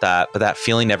guilty about that, but that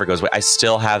feeling never goes away. I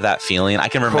still have that feeling. I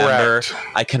can remember. Correct.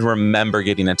 I can remember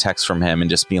getting a text from him and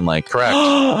just being like, correct.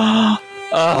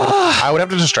 I would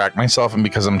have to distract myself, and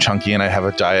because I'm chunky and I have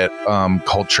a diet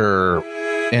culture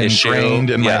ingrained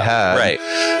in my head, right?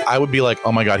 I would be like,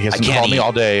 oh my God, he hasn't called me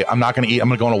all day. I'm not going to eat. I'm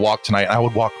going to go on a walk tonight. And I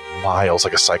would walk miles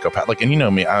like a psychopath. Like, and you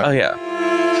know me.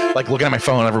 Like looking at my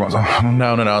phone, everyone's like, oh,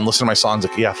 no, and listen to my songs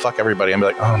like, yeah, fuck everybody. I'm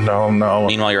like, oh no.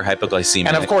 Meanwhile, you're hypoglycemic.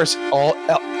 And of course,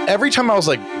 every time I was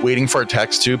like waiting for a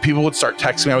text too, people would start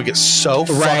texting me. I would get so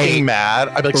fucking mad.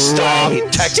 I'd be like, stop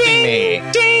texting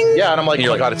me. Ding. Yeah, and I'm like, oh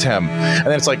my God, it's him. And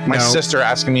then it's like my sister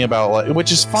asking me about, like,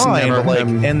 which is fine, but like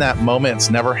in that moment, it's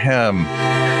never him.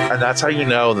 And that's how you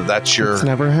know that that's your... It's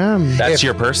never him. That's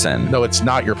your person. No, it's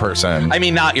not your person. I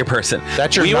mean, not your person.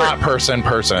 That's your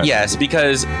person. Yes,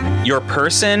 because your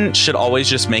person should always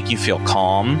just make you feel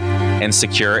calm and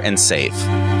secure and safe.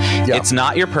 Yep. It's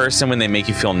not your person when they make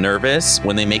you feel nervous,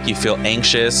 when they make you feel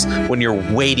anxious, when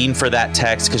you're waiting for that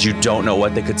text because you don't know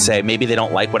what they could say. Maybe they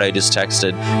don't like what I just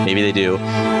texted. Maybe they do.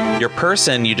 Your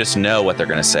person, you just know what they're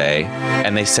going to say,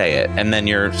 and they say it, and then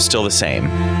you're still the same.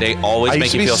 They always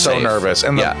make you feel so safe. nervous.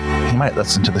 And he might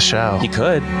listen to the show. He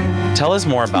could. Tell us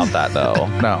more about that, though.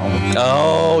 No.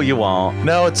 Oh, you won't.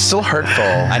 No, it's still hurtful.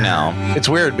 I know. It's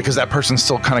weird because that person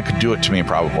still kind of could do it to me,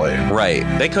 probably. Right.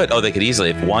 They could. Oh, they could easily.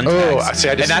 If one text. See,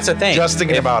 I just that's the thing. Just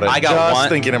thinking about it. I got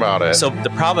thinking about it. So the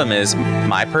problem is,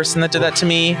 my person that did that to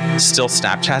me still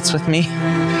Snapchats with me.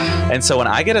 And so when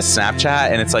I get a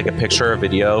Snapchat and it's like a picture or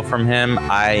video from him,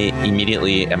 I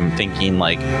immediately am thinking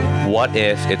like, what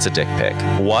if it's a dick pic?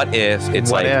 What if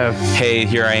it's hey,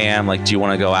 here I am. Like, do you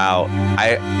want to go out?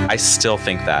 I still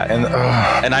think that.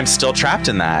 And I'm still trapped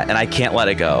in that. And I can't let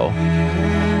it go.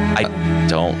 I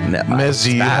don't know. Miz,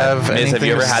 do you have anything? Have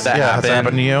you ever had that happen? Has that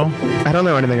happened to you? I don't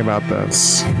know anything about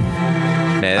this.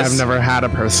 Miz? I've never had a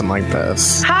person like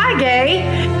this. Hi, gay.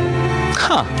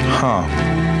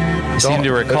 I seem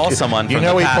to recall someone from the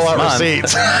past pull out month.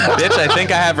 receipts. Bitch, I think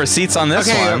I have receipts on this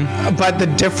one. But the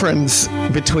difference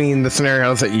between the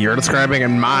scenarios that you're describing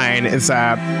and mine is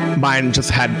that mine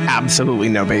just had absolutely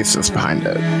no basis behind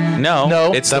it.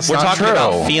 No, that's we're not talking true.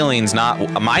 about feelings,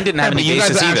 not mine. Didn't have any you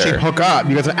basis guys either. actually hook up.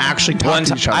 You guys actually talk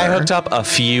to each other. I hooked up a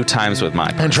few times with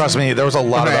mine, And trust me, there was a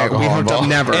lot of alcohol we hooked involved. up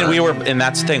never. and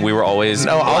that's the thing. We were always.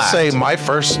 No, I'll blacked. say my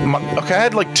first. Okay, I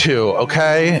had like 2.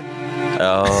 Okay.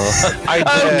 Oh,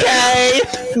 I did.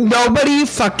 Okay. Nobody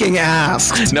fucking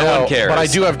asked. no one cares. But I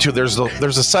do have 2. There's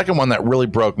a second one that really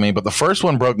broke me, but the first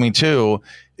one broke me too.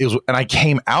 And I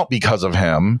came out because of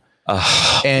him.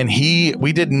 And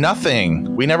we did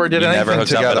nothing. We never did anything never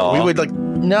hooked up together. at all? We would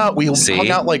we hung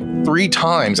out like 3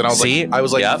 times, and I was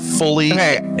fully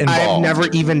involved. I've never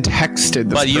even texted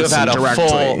this But you have person had a directly.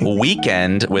 full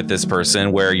weekend with this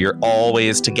person where you're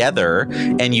always together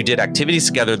and you did activities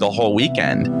together the whole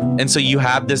weekend. And so you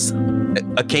have this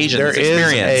occasion, There this is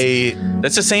experience.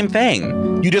 That's the same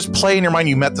thing. You just play in your mind.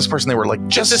 You met this person. They were like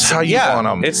just how you want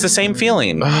them. It's the same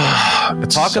feeling.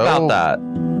 Talk about that.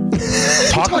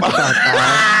 Talk about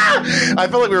that. I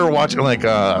feel like we were watching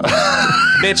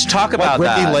Bitch, talk about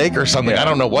Ricky that. Lake or something. Yeah. I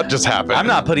don't know what just happened. I'm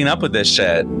not putting up with this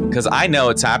shit because I know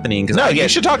it's happening. No, you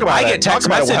should talk about it. I get text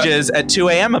messages at 2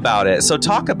 a.m. about it. So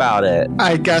talk about it.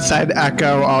 I guess I'd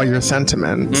echo all your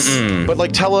sentiments.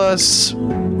 But tell us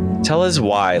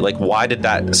why. Like, why did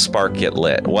that spark get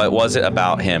lit? What was it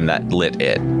about him that lit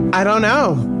it? I don't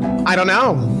know.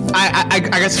 I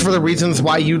guess for the reasons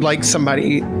why you'd like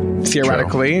somebody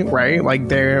theoretically, right? Like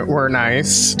they were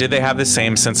nice. Did they have the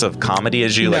same sense of comedy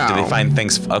as you? Like, did they find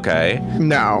things okay?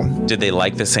 No. Did they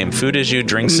like the same food as you,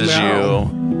 drinks as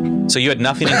you? So you had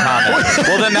nothing in common.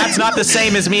 Well, then that's not the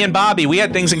same as me and Bobby. We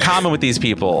had things in common with these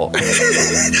people.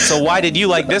 So why did you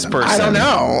like this person? I don't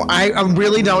know. I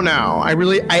really don't know. I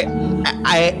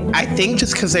think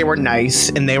just because they were nice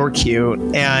and they were cute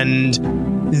and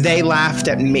they laughed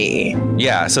at me.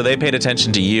 Yeah, so they paid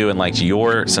attention to you and liked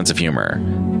your sense of humor.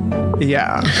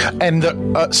 Yeah. And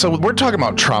so we're talking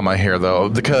about trauma here, though,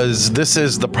 because this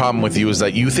is the problem with you is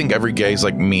that you think every gay is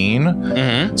mean.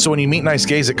 Mm-hmm. So when you meet nice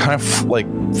gays, it kind of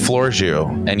floors you.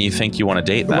 And you think you want to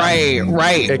date them.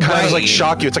 Right. It kind of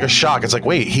shock you. It's like a shock. It's like,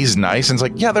 wait, he's nice. And it's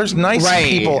like, yeah, there's nice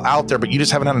people out there, but you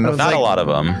just haven't had enough. Not a lot of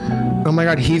them. Oh my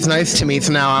God, he's nice to me,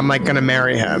 so now I'm gonna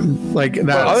marry him. Like that.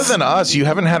 But other than us, you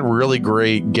haven't had really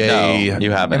great gay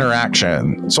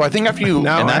interaction. So I think after you,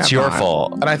 and that's your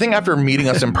fault. And I think after meeting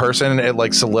us in person,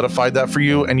 it solidified that for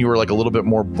you, and you were a little bit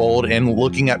more bold in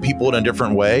looking at people in a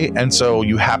different way. And so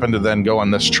you happened to then go on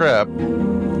this trip.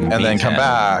 And then come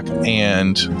back,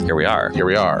 and here we are. And here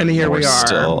we are.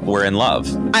 We're in love.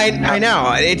 I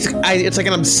know. It's like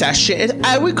an obsession.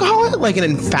 I would call it like an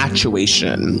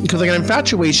infatuation. Because an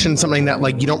infatuation is something that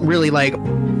you don't really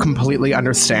completely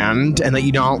understand, and that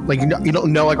you don't you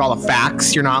don't know all the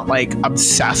facts. You're not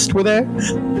obsessed with it.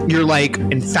 You're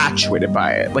infatuated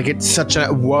by it. It's such a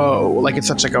whoa. It's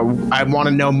such a I want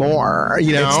to know more.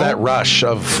 You know, it's that rush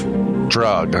of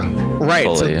drug. Right.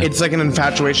 It's like an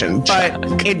infatuation,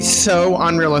 but it's so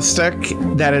unrealistic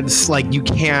that it's you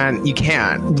can't.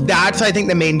 That's, I think,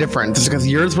 the main difference is because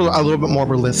yours were a little bit more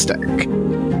realistic.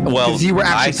 Well, you were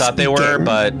I thought they were,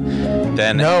 but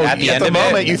then at the end of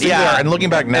moment it, you think they are, and looking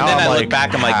back now, and then I look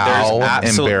back, I'm there's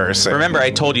absolutely embarrassing. Remember,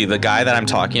 I told you the guy that I'm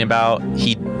talking about,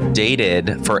 he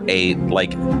dated for a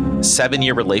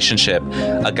 7-year relationship,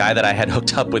 a guy that I had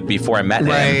hooked up with before I met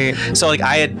him. So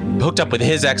I had hooked up with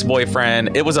his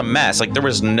ex-boyfriend. It was a mess. There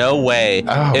was no way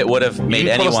it would have made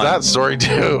anyone. Told us that story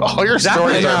too. All your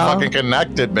stories are fucking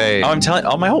connected, babe. Oh, I'm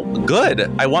telling. Good.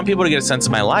 I want people to get a sense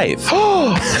of my life.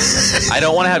 I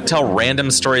don't want to tell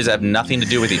random stories that have nothing to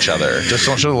do with each other. Just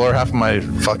don't show the lower half of my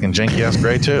fucking janky ass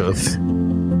gray tooth.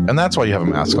 And that's why you have a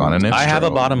mask on. And I have a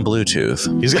bottom blue tooth.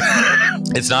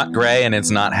 It's not gray and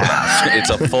it's not half. It's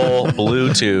a full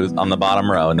blue tooth on the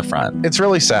bottom row in the front. It's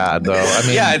really sad, though. I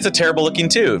mean, yeah, it's a terrible looking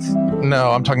tooth.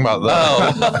 No, I'm talking about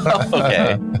that. Oh,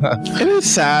 okay. It is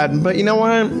sad, but you know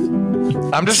what?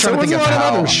 I'm just trying to think of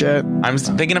how. Shit. I'm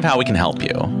thinking of how we can help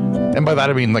you. And by that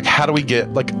I mean, like, how do we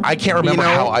get, like, I can't remember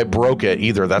how I broke it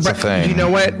either. That's the thing. You know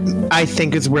what I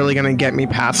think is really going to get me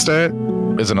past it?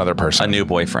 Is another person. A new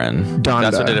boyfriend. Donda.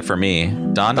 That's what did it for me.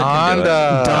 Donda.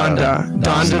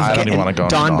 Donda. I don't even want to go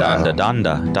into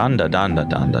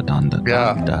Donda.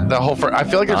 Yeah. The whole, I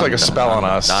feel like there's like a spell on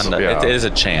us. Donda. Yeah. It is a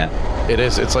chant. It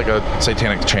is. It's like a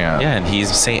satanic chant. Yeah, and he's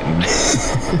Satan.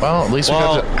 Well, at least we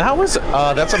got to, that was...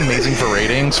 that's amazing for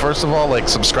ratings. First of all, like,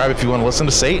 subscribe if you want to listen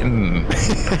to Satan.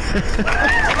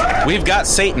 We've got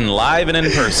Satan live and in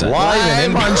person.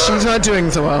 Live on She's Not Doing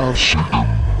So Well.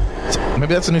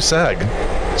 Maybe that's a new seg.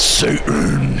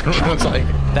 Satan. It's like,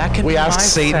 that can we be ask my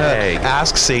Satan. seg.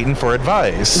 Ask Satan for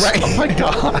advice. Right. Oh my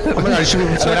god. Oh my god. Should we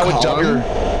And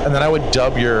then I would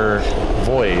dub your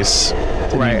voice.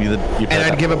 Right. And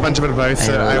I'd give a bunch of advice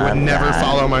that I would never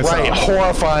follow myself. Right.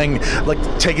 Horrifying. Like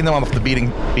taking them off the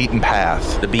beaten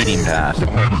path. The beating path.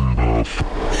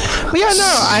 But yeah, no,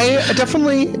 I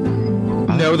definitely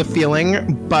know the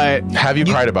feeling, but have you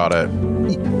cried about it?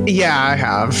 Yeah, I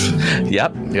have.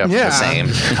 Yep. Yeah. The same.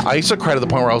 I used to cry to the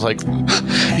point where I was like,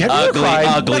 have you ever cried?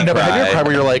 Ugly No, but have you ever cry. cried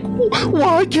where you're like,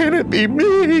 why can't it be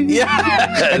me?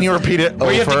 Yeah. And you repeat it over.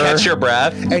 Or you have to catch your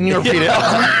breath. And you repeat it.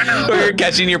 Or you're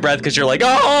catching your breath because you're like,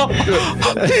 oh,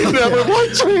 he never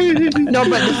likes me. No,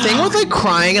 but the thing with like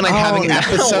crying and like having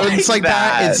episodes like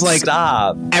that is like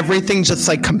stop. Everything just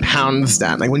like compounds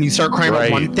down. Like when you start crying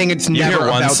about one thing, it's You never hear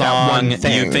one about song, that one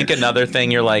thing. you think another thing,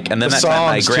 you're like, and then The that time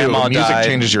my songs, grandma too. Music died.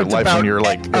 changes your life when you're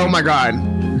like, oh my god,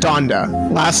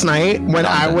 Donda. Last night when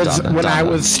I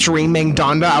was streaming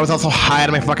Donda, I was also high out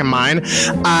of my fucking mind.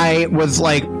 I was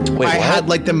like, had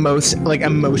like the most like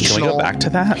emotional Can we go back to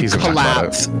that?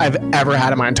 collapse I've ever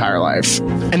had in my entire life,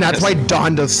 and that's why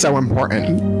Donda's so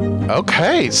important.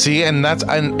 Okay, see, and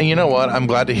you know what? I'm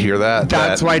glad to hear that.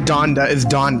 That's why Donda is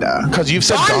Donda. Because you've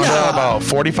said Donda about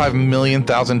 45 million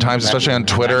thousand times, especially on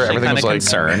Twitter. Everything was like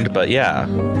concerned, but yeah.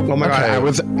 Oh my god, I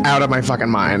was out of my fucking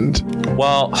mind.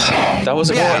 Well, that was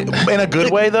in a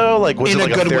good way though. Like was in it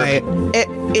like a good way.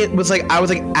 It was like I was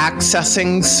like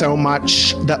accessing so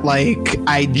much that like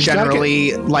I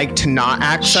generally like to not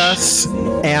access,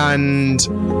 and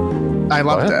I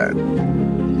loved it.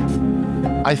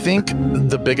 I think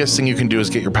the biggest thing you can do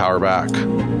is get your power back.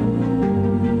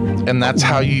 And that's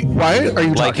how you... What are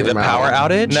you like talking the about? power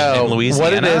outage No, in Louisiana?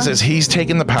 what it is he's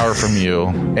taking the power from you,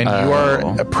 and you are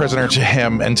a prisoner to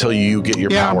him until you get your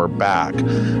power back.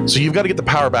 So you've got to get the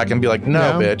power back and be like,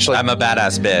 no. Bitch. Like, I'm a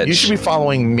badass bitch. You should be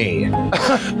following me.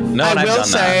 No, I will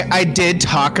say I did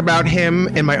talk about him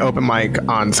in my open mic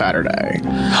on Saturday.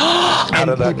 How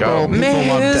did that go? People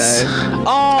loved it.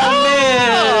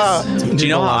 Oh, Miss! Do you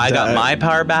know how I got my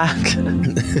power back?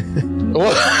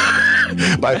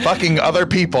 By fucking other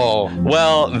people.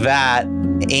 Well, that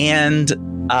and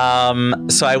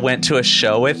so I went to a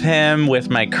show with him with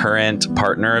my current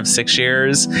partner of 6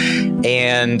 years,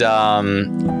 and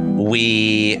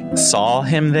we saw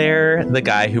him there, the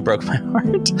guy who broke my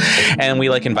heart, and we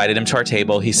like invited him to our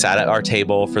table. He sat at our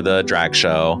table for the drag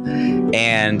show,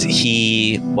 and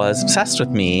he was obsessed with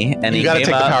me. And you he got to came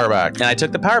take up, the power back. and I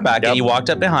took the power back. Yep. And he walked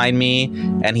up behind me,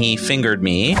 and he fingered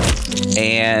me.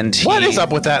 And what is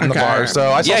up with that in the bars?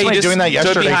 So I saw somebody doing that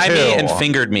yesterday stood behind too. me and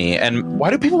fingered me. And why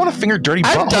do people want to finger dirty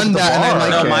buttholes? I've done at the that, and I bar? like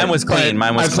no, it, mine was clean.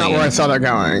 Mine was that's clean. not where I saw that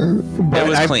going. But It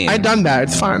was clean. I've done that.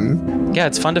 It's fun. Yeah,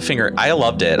 it's fun to finger. I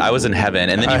loved it. I was in heaven.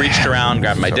 And then he reached around,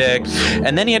 grabbed my dick,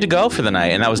 and then he had to go for the night,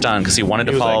 and that was done because he wanted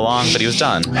to follow along, but he was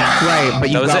done. Right, but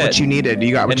you That was got it. what you needed.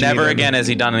 You got what And you never needed. again has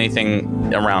he done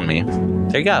anything around me.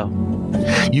 There you go.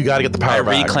 You got to get the I power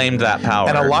back. reclaimed that power.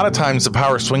 And a lot of times the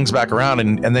power swings back around,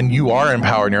 and then you are in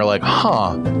power, and you're like,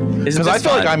 huh? Because I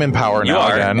feel like I'm in power You now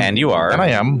are, again. and you are. And I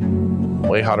am.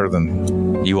 Way hotter than...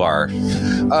 You are.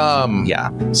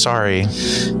 Yeah. Sorry.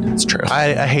 It's true.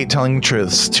 I hate telling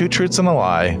truths. 2 truths and a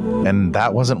lie, and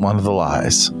that wasn't one of the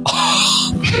lies.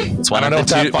 It's one of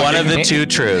the two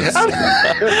truths.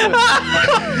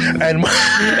 and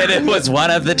it was one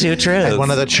of the two truths. And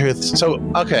one of the truths. So,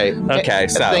 okay. Okay,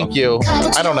 so. Thank you.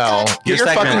 I don't know. Get your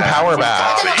segment fucking back. power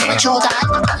back. Giving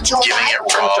it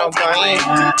raw weekly.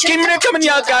 Give me that coming,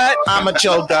 y'all gut. I'm a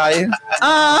chill guy.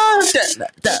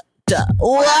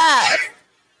 What?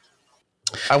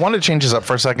 I wanted to change this up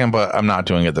for a second, but I'm not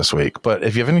doing it this week. But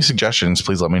if you have any suggestions,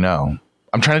 please let me know.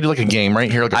 I'm trying to do like a game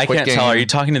right here, like a I quick can't game. tell. Are you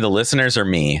talking to the listeners or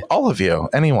me? All of you,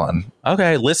 anyone.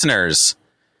 Okay, listeners.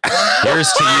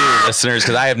 Here's to you, listeners,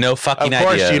 because I have no fucking Of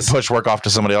course, ideas. you'd push work off to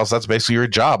somebody else. That's basically your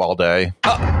job all day.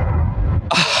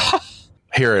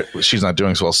 Here at She's Not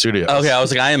Doing So Well Studios. Okay, I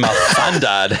was like, I am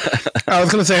offended. I was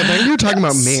going to say, I think you were talking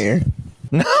about me.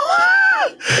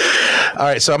 All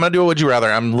right, so I'm going to do a Would You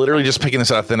Rather. I'm literally just picking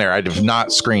this out of thin air. I have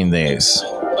not screened these.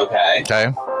 Okay.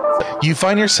 Okay? You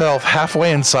find yourself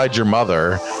halfway inside your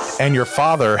mother and your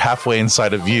father halfway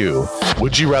inside of you.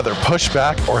 Would you rather push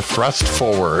back or thrust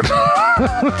forward?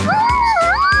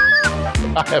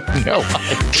 I have no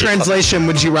idea. Translation,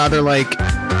 would you rather like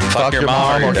Fuck your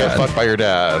mom or get fucked by your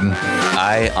dad?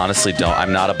 I honestly don't.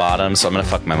 I'm not a bottom, so I'm gonna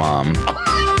fuck my mom.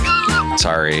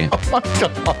 Sorry. Oh my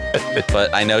God.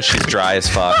 But I know she's dry as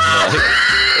fuck.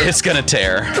 So it's gonna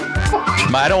tear.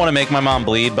 I don't want to make my mom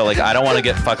bleed, but like I don't want to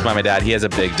get fucked by my dad. He has a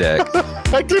big dick.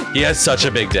 He has such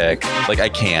a big dick. Like I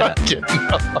can't.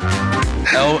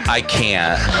 No, I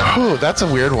can't. Oh, that's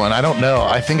a weird one. I don't know.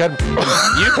 I think I'd.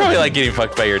 You probably like getting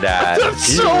fucked by your dad.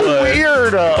 That's so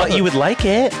weird. But you would like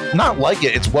it. Not like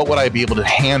it. It's what would I be able to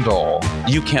handle?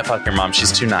 You can't fuck your mom.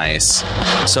 She's too nice.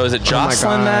 So is it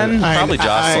Jocelyn then? Probably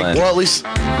Jocelyn. Well, at least.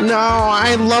 No,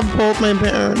 I love both my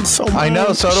parents so much. I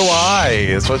know. So do I.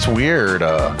 It's what's weird.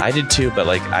 I did too, but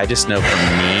like I just know for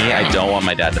me, I don't want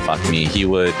my dad to fuck me. He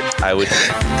would. I would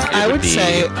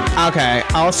say. Okay,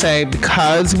 I'll say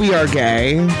because we are gay,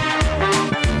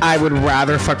 I would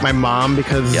rather fuck my mom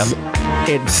because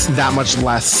it's that much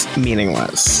less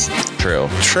meaningless. True.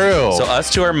 So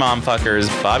us two are mom fuckers.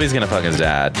 Bobby's gonna fuck his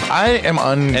dad. I am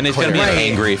unclear. And it's gonna be an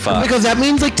angry fuck. Because that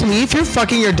means, like, to me, if you're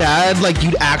fucking your dad, like,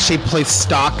 you'd actually place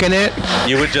stock in it.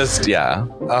 You would just, yeah.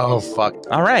 Oh, fuck.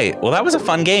 All right. Well, that was a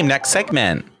fun game. Next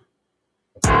segment.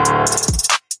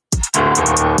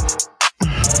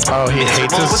 Oh, he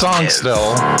hates his song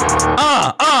still.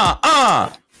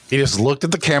 He just looked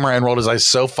at the camera and rolled his eyes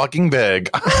so fucking big.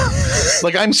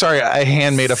 Like, I'm sorry, I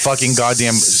handmade a fucking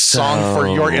goddamn song for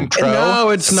your intro. No,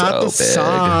 it's not the big.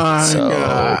 song.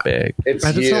 So big. It's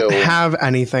I just don't have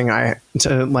anything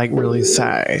to like really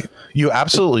say. You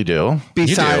absolutely do.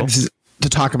 Besides to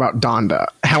talk about Donda.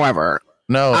 However,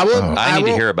 no, I need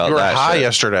to hear about you were that. high shit.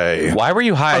 yesterday. Why were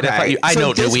you high? Okay, I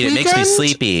know, dude. It makes me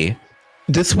sleepy.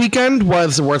 This weekend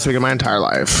was the worst week of my entire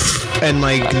life. And,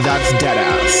 like, that's dead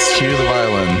ass. Cue the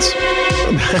violins.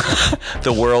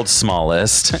 The world's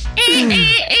smallest.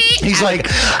 He's like,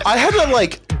 I had to,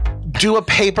 like, do a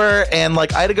paper and,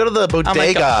 like, I had to go to the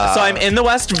bodega. So I'm in the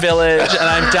West Village and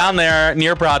I'm down there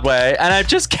near Broadway and I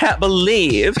just can't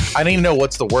believe. I didn't know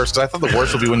what's the worst because I thought the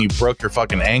worst would be when you broke your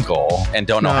fucking ankle. And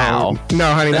don't know how.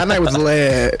 No, honey, that night was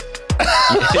lit.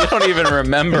 You don't even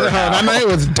remember. No, that night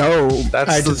was dope.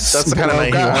 That's the kind of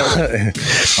night you want.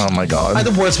 Oh my God.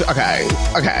 The worst. Okay.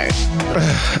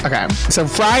 So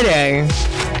Friday,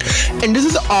 and this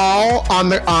is all on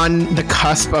the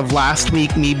cusp of last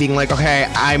week, me being like,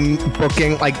 okay, I'm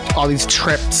booking like all these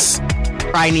trips.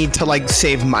 I need to like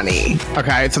save money.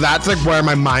 Okay, so that's like where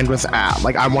my mind was at.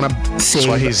 Like I want to save.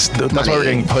 That's why we're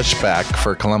getting pushed back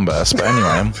for Columbus. But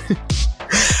anyway.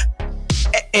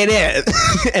 It is.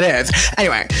 It is.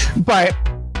 Anyway, but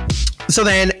so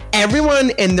then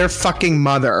everyone and their fucking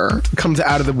mother comes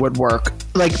out of the woodwork,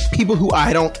 like people who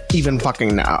I don't even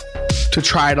fucking know, to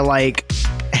try to like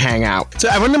hang out. So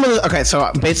I went to so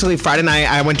basically Friday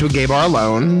night I went to a gay bar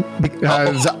alone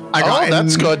because I got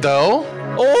that's good though.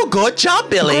 Oh, good job,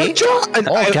 Billy. Good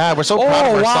job. God, we're so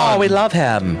proud of our son. We love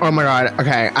him. Oh my God.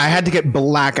 Okay, I had to get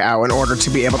blackout in order to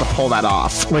be able to pull that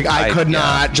off. Like I could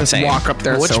not just walk up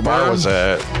there. Which sober. bar was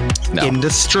it? No.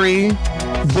 Industry,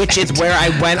 which is where I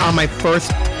went on my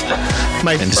first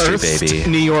baby.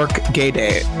 New York gay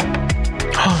date.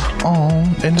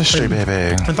 Oh, Industry,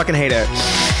 baby. I fucking hate it.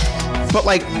 But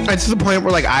like, it's to the point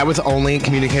where like I was only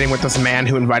communicating with this man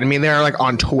who invited me there like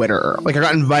on Twitter. Like I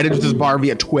got invited to this bar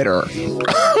via Twitter.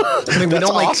 Like, that's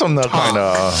awesome though, kind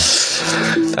of.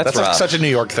 That's like such a New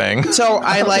York thing. So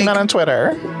I like that on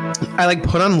Twitter. I like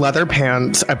put on leather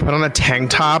pants, I put on a tank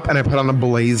top, and I put on a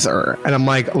blazer, and I'm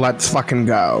like, let's fucking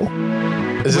go.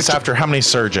 Is this after how many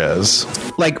surges?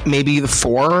 Like maybe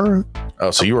 4.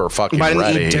 Oh, so you were fucking but I didn't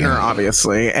ready. eat dinner,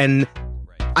 obviously, and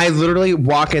I literally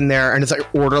walk in there and it's like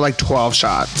order like 12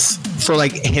 shots for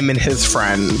like him and his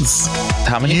friends.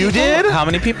 How many? You did? How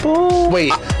many people?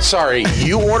 Wait, sorry,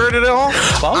 you ordered it all?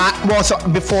 Well, so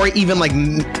before I even like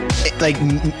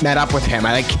met up with him,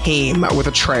 I like came with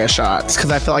a tray of shots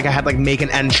because I felt like I had like make an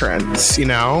entrance, you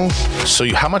know?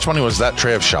 So how much money was that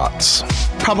tray of shots?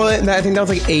 Probably, I think that was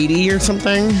like 80 or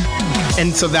something.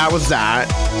 And so that was that.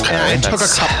 Okay, and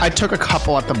I took a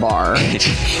couple at the bar.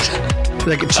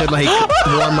 Like to like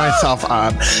warm myself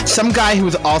up. Some guy who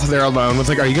was also there alone was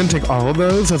like, "Are you gonna take all of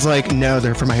those?" I was like, "No,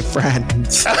 they're for my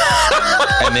friends."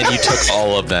 And then you took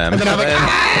all of them. And then I'm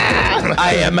like,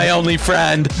 I am my only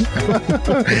friend.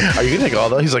 Are you gonna take all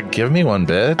those? He's like, give me one,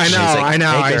 bitch. I know, He's like, I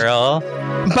know. Hey, girl.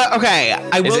 But okay,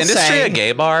 I will Is Industry say a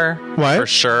gay bar? What? For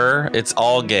sure. It's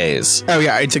all gays. Oh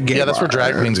yeah, it's a gay. Yeah, that's where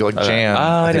drag queens go, like jam. Oh,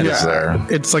 I didn't it's know. there.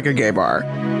 It's like a gay bar.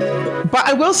 But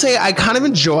I will say I kind of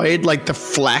enjoyed like the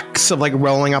flex of like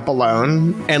rolling up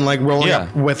alone and like rolling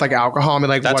up with like alcohol. I mean,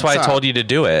 like That's what's why I up? told you to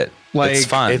do it. Like, it's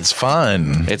fun. It's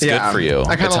fun. It's Yeah, good for you.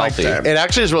 I kinda It's liked healthy. it. It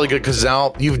actually is really good because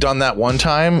now you've done that one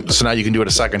time, so now you can do it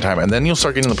a second time, and then you'll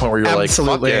start getting to the point where you're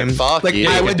Absolutely. like, fuck Like it.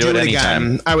 I you would can do do it it anytime.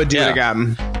 again. I would do it Yeah.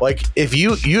 again. Like if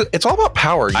you, it's all about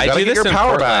power. You I gotta do get this your in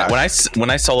power Portland. back. When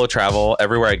I solo travel,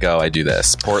 everywhere I go, I do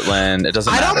this. Portland, it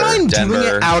doesn't I matter. don't mind Denver,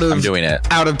 doing it out of I'm doing it.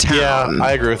 out of town. Yeah,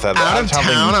 I agree with that. Out of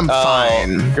town, I'm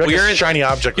fine. You're like Well, you're a in- shiny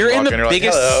object. You're in walk the you're like,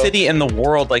 biggest hello. city in the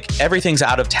world. Like everything's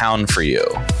out of town for you.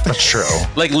 That's true.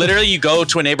 Like literally, you go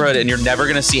to a neighborhood and you're never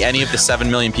going to see any of the 7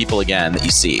 million people again that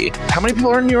you see. How many people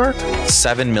are in New York?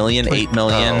 7 million, 8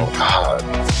 million, Oh, God.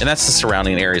 and that's the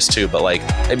surrounding areas too. But like,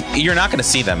 you're not going to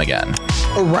see them again.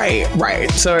 Right.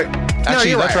 So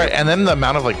Actually, you're that's right. And then the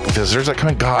amount of like visitors that come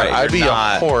in. God, Right, I'd be you're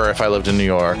not- a whore if I lived in New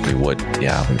York. We would,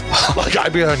 yeah. Like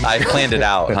I'd be. I planned it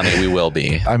out, honey. We will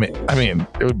be. I mean,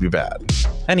 it would be bad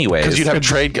Anyways, because you'd have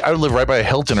trade. I would live right by a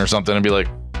Hilton or something and be like,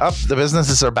 "Up, the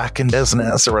businesses are back in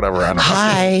business" or whatever. I don't know.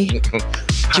 Hi.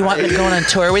 Do you want to go on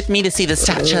tour with me to see the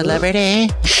Statue of Liberty?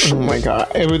 oh my god,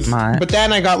 it was. But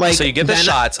then I got like. so you get the then-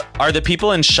 shots. Are the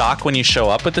people in shock when you show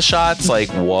up with the shots? Like,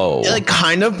 whoa. Like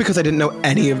kind of because I didn't know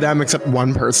any of them except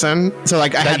one person. So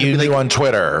like I had That to you be knew like on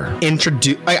Twitter.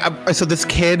 introduce. So this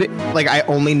kid, like I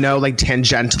only know like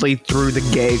tangentially through the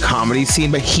gay comedy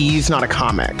scene, but he's not a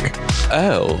comic.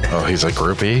 Oh. Oh, he's like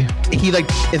groupie. He like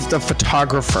is the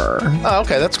photographer. Oh,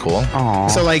 okay, that's cool.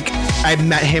 So like I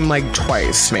met him like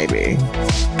twice maybe.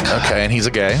 Okay, and he's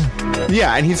a gay.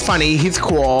 Yeah, and he's funny. He's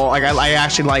cool. Like I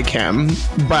actually like him.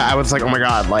 But I was like, oh my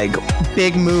god, like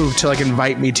big move to like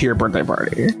invite me to your birthday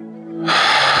party.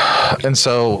 And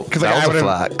so that like, I was a would've-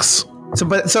 flex.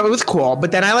 So it was cool.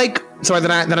 But then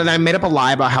then I made up a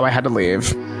lie about how I had to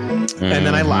leave. And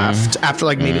then I left after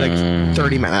like maybe like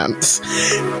 30 minutes.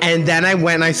 And then I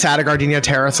went and I sat at Gardenia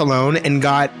Terrace alone and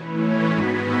got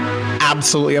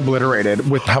absolutely obliterated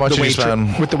with How much the did you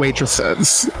spend? with the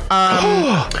waitresses.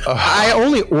 I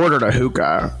only ordered a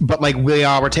hookah, but like we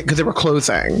all were because they were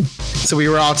closing, so we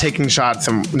were all taking shots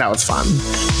and that was fun.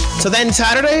 So then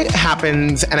Saturday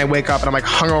happens and I wake up and I'm like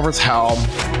hungover as hell.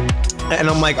 And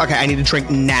I'm like, okay, I need to drink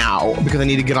now because I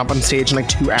need to get up on stage in like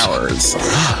 2 hours.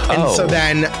 And so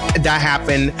then that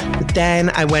happened. But then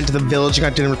I went to the Village and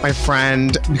got dinner with my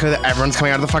friend because everyone's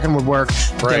coming out of the fucking woodwork.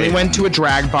 Then we Right. went to a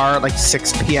drag bar at like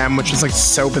 6 p.m., which was like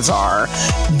so bizarre.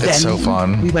 Then so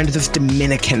fun. We went to this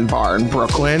Dominican bar in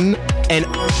Brooklyn. And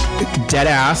dead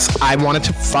ass, I wanted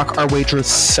to fuck our waitress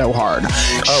so hard.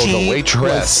 Oh, the She waitress.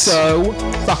 was so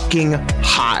fucking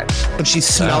hot. And she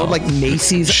smelled like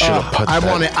Macy's. Should've put I that-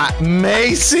 wanted.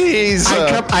 Macy's.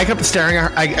 I kept staring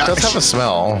at her. It does have a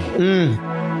smell.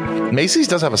 Macy's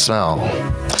does have a smell.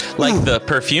 Like the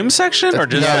perfume section or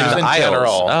just Yeah, like the in aisles?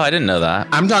 general. Oh, I didn't know that.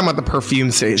 I'm talking about the perfume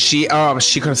stage. She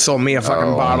could have sold me a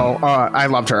fucking bottle. I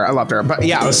loved her. But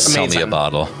yeah, it was Sell amazing. me a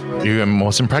bottle. You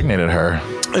almost impregnated her.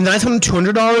 And then I spent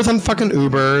 $200 on fucking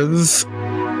Ubers.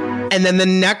 And then the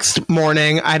next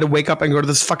morning, I had to wake up and go to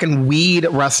this fucking weed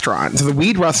restaurant. So the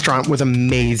weed restaurant was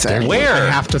amazing. Where? I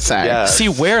have to say. Yeah. See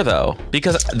where though?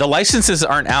 Because the licenses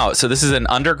aren't out. So this is an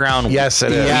underground Yes,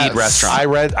 it is. weed Yes. restaurant. I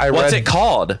read. What's it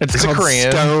called? It's Is it called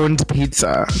Korean? Stoned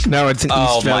Pizza. No, it's in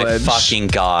Oh East my Village. fucking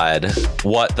god!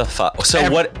 What the fuck? So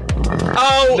what?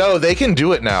 Oh No, they can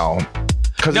do it now.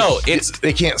 'Cause No,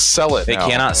 they can't sell it. They now.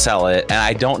 cannot sell it, and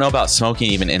I don't know about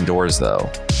smoking even indoors though.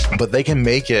 but they can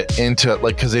make it into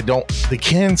like because they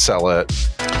can sell it.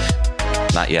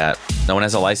 Not yet. No one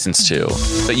has a license to,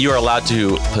 but you are allowed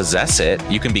to possess it.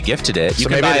 You can be gifted it. You So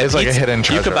can maybe buy it is like a pizza- hidden You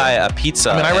treasure. could buy a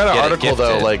pizza. I mean, I and read an get it article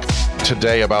though, gifted. like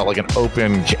today about like an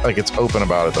open, like it's open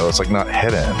about it though. It's like not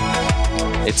hidden.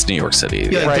 it's New York City.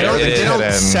 Yeah, Right, they don't, it they is don't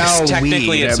hidden. sell Technically,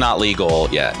 weed. it's not legal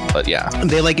yet, but yeah.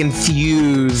 They like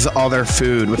infuse all their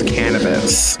food with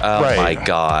cannabis. Oh Right. my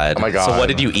god. Oh my God. So what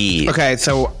did you eat? Okay,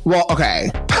 so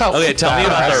Okay, tell me about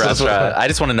the That's what- restaurant. I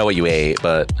just want to know what you ate,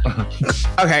 but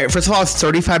Okay, first of all, I was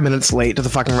 35 minutes late to the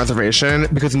fucking reservation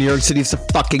because New York City is the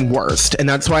fucking worst. And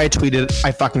that's why I tweeted,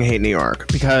 I fucking hate New York.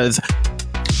 Because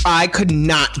I could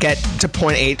not get to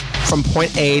from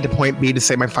point A to point B to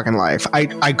save my fucking life. I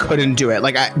couldn't do it.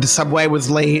 Like, the subway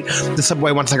was late. The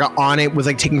subway, once I got on it, was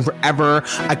like taking forever.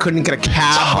 I couldn't get a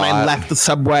cab when I left the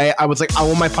subway. I was like,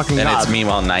 oh my fucking and God. it's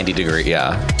meanwhile 90 degree.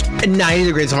 Yeah. 90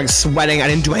 degrees. I'm like sweating. I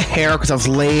didn't do my hair because I was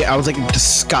late. I was like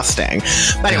disgusting.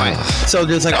 But anyway, so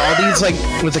there's like all these like,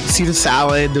 there's like Caesar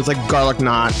salad, there's like garlic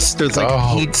knots, there's like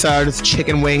pizza, there's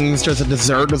chicken wings, there's a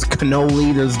dessert, there's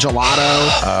cannoli, there's gelato.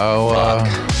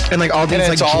 And like all these and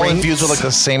like it's all drinks. infused with like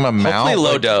the same amount. Hopefully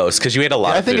low dose, because you ate a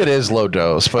lot. I think it is low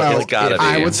dose, but It's gotta be.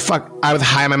 I was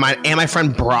high on my mind, and my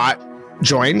friend brought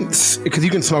joints because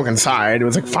you can smoke inside. It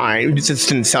was like fine. We just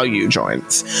didn't sell you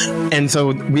joints. And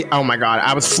so oh my God,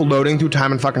 I was floating through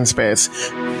time and fucking space.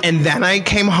 And then I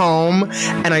came home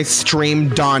and I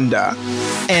streamed Donda.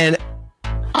 And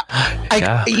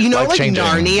you know, like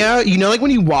Narnia, you know, like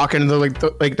when you walk into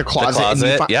the closet.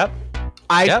 And you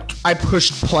Yep. I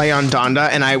pushed play on Donda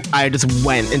and I just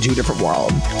went into a different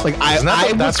world. Like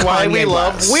that's why we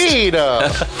love weed.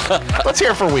 Let's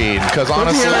hear it for weed, because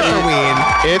honestly,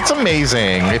 it's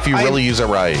amazing if you really use it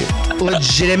right.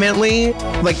 Legitimately,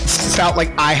 like felt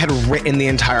like I had written the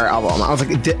entire album. I was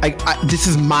like, this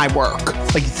is my work.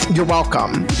 Like, you're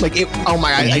welcome. Like, oh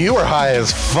my God, you were high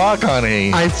as fuck,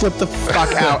 honey. I flipped the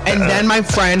fuck out. And then my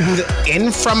friend who's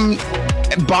in from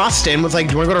Boston was like,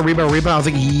 do you want to go to Reba? I was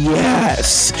like,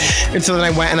 yes. And so then I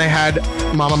went and I had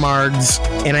Mama Marg's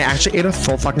and I actually ate a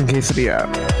full fucking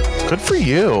quesadilla. Good for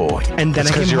you. And then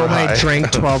I came home and I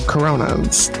drank 12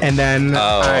 Coronas. And then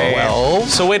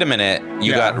So wait a minute.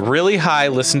 You got really high,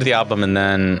 listened to the album, and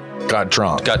then got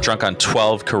drunk on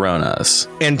 12 Coronas.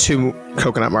 And 2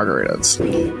 coconut margaritas.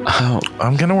 Oh,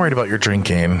 I'm kind of worried about your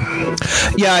drinking.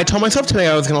 Yeah, I told myself today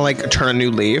I was going to like turn a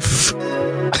new leaf.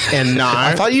 And not.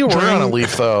 I thought you were on a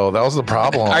leaf, though. That was the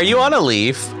problem. Are you on a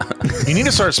leaf? You need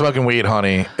to start smoking weed,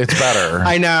 honey. It's better.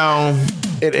 I know.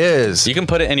 It is. You can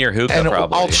put it in your hookah, and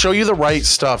probably. I'll show you the right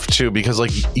stuff, too, because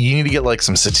like you need to get like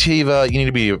some sativa. You need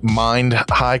to be mind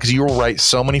high, because you will write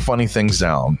so many funny things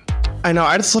down. I know.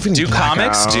 I just love Do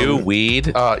comics do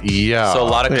weed? Yeah. So a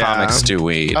lot of comics do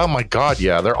weed. Oh my God,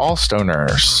 yeah. They're all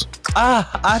stoners.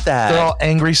 They're all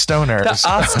angry stoners.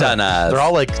 They're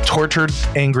all like tortured,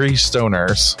 angry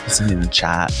stoners. Listen in the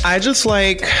chat. I just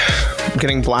like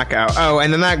getting blackout. Oh,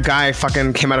 and then that guy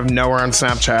fucking came out of nowhere on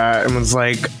Snapchat and was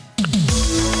like,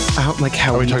 I don't like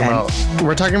how are we talking about?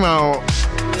 We're talking about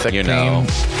thick bean.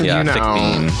 Yeah, thick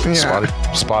bean.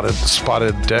 Yeah.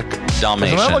 Spotted dick.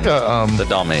 Dalmatian. Isn't that like a the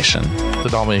Dalmatian. The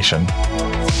Dalmatian.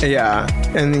 Yeah,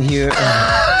 and he.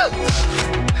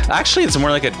 Actually, it's more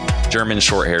like a German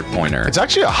short-haired pointer. It's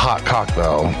actually a hot cock,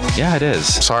 though. Yeah, it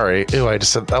is. Sorry. Ew, I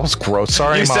just said that was gross.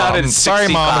 Sorry, You Mom. sounded Sorry,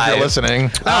 Mom, if 65. you're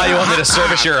listening. Oh, you want me to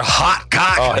service your hot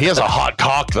cock? Oh, he has a hot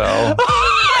cock, though.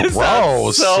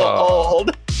 Gross. So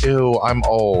old. Ew, I'm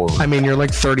old. I mean, you're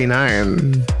like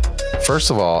 39. First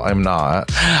of all, I'm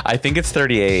not. I think it's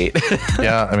 38.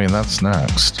 Yeah, I mean, that's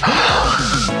next.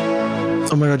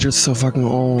 Oh my God, you're so fucking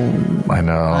old. I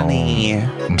know. Honey.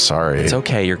 I'm sorry. It's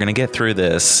okay. You're going to get through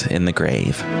this in the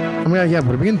grave. Oh my God, yeah,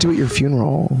 what are we going to do at your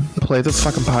funeral? Play this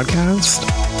fucking podcast?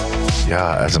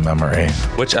 Yeah, as a memory.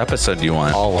 Which episode do you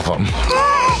want? All of them.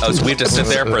 Oh, so we have to sit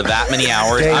there for that many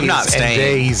hours? I'm not staying.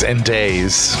 Days and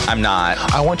days. I'm not.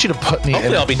 I want you to put me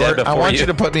Hopefully I'll be dead before I want you. you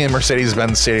to put me in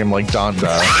Mercedes-Benz Stadium like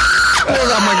Donda.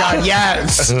 Oh my God,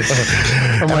 yes.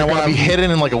 And I want to be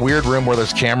hidden in like a weird room where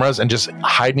there's cameras and just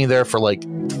hide me there for like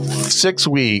 6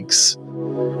 weeks.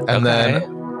 And then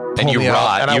and you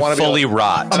rot. And I want to fully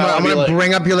rot. I'm gonna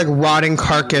bring up your like rotting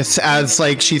carcass as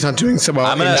like she's not doing so well.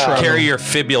 I'm gonna carry your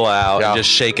fibula out and just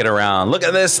shake it around. Look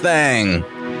at this thing.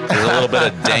 There's a little bit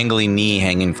of dangly knee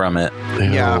hanging from it.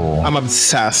 Yeah, I'm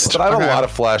obsessed. But I have a lot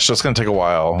of flesh, so it's gonna take a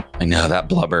while. I know that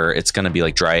blubber. It's gonna be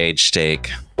like dry aged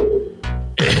steak.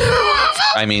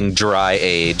 I mean, dry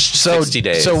aged. 60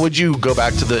 days. So would you go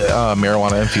back to the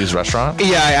marijuana infused restaurant?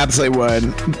 Yeah, I absolutely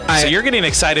would. So you're getting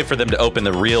excited for them to open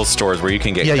the real stores where you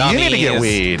can get gummies. You need to get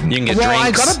weed. You can get drinks.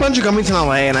 I got a bunch of gummies in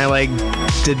LA, and I like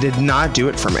did not do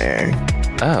it for me.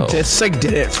 Oh, this like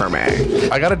did it for me.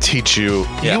 I gotta teach you.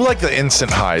 Yeah. You like the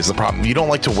instant highs. The problem. You don't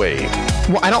like to wait.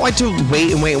 Well, I don't like to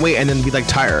wait and then be like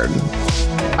tired.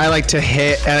 I like to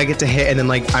hit, and I get to hit, and then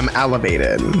like I'm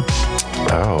elevated.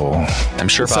 Oh, I'm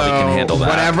sure Bobby can handle that.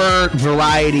 Whatever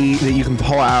variety that you can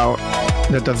pull out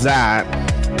that does that,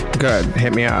 good.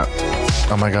 Hit me up.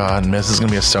 Oh my God, Miss is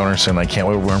gonna be a stoner soon. I can't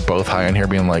wait. We're both high in here,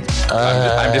 being like,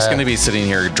 I'm just gonna be sitting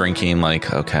here drinking.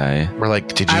 Like, okay. We're like,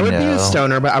 did you know? I would be a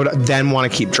stoner, but I would then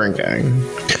want to keep drinking.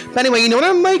 But anyway, you know what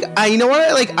I'm like?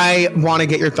 I want to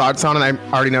get your thoughts on, and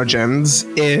I already know Jim's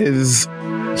is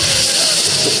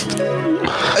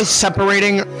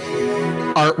separating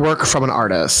artwork from an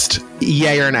artist.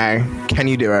 Yay or nay? Can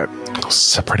you do it?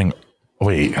 Separating.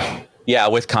 Wait. Yeah,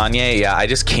 with Kanye, yeah, I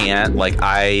just can't. Like,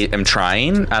 I am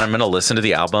trying, and I'm gonna listen to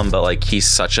the album, but like, he's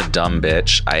such a dumb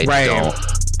bitch. I don't.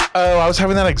 Oh, I was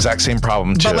having that exact same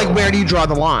problem too. But like, where do you draw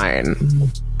the line?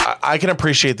 I can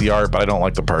appreciate the art, but I don't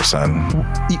like the person.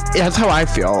 That's how I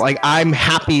feel. Like, I'm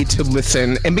happy to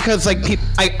listen, and because like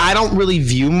I don't really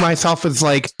view myself as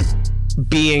like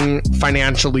being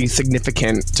financially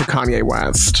significant to Kanye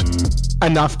West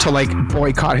enough to like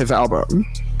boycott his album.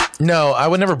 No, I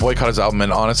would never boycott his album.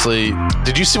 And honestly,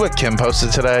 did you see what Kim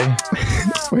posted today?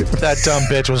 That dumb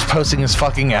bitch was posting his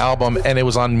fucking album and it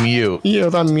was on mute. Yeah, it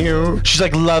was on mute. She's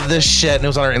like, love this shit. And it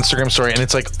was on her Instagram story and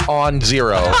it's like on 0.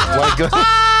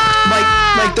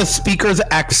 like the speakers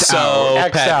X'd out.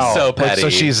 So petty. Like, so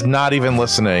she's not even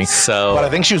listening. So, but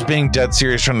I think she was being dead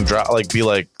serious, trying to drop, like, be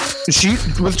like, she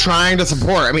was trying to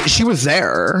support. I mean, she was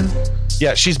there.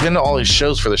 Yeah, she's been to all these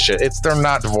shows for the shit. They're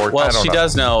not divorced. Well, she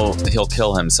does know he'll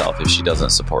kill himself if she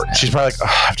doesn't support him. She's probably like, oh, I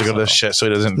have to go to this shit so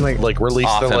he doesn't like release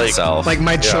the like himself. Like,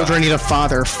 my children need a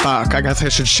father. Fuck, I guess I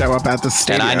should show up at the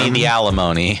stadium. And I need the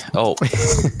alimony. Oh.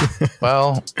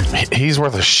 Well, he's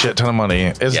worth a shit ton of money.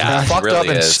 As fucked really up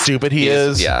and stupid he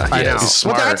is. Yeah, I know. He's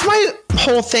smart. Well, that's my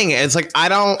whole thing. Is like, I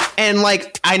don't, and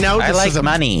like, I know this I like is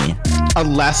money. a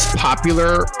less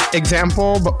popular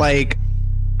example, but like,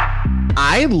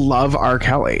 I love R.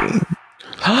 Kelly.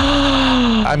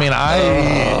 I mean,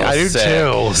 I do sick.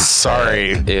 too.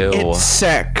 Sorry. Ew. It's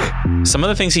sick. Some of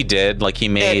the things he did, like he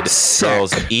made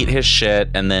girls eat his shit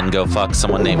and then go fuck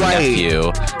someone named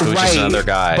Nephew, who's just another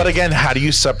guy. But again, how do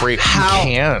you separate? You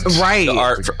can't. Right.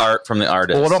 The art from the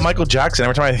artist. Well, what about Michael Jackson?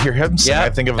 Every time I hear him sing,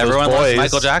 I think of everyone those boys.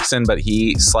 loves Michael Jackson, but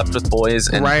he slept with boys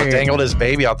and dangled his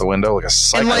baby out the window like a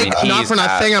psycho. And like, not for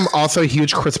nothing, I'm also a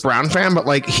huge Chris Brown fan, but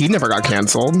like, he never got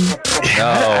canceled. No.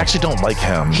 I actually don't like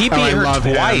him. He beat her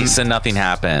twice and nothing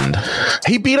happened.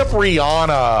 He beat up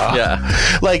Rihanna.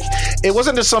 Yeah. Like, it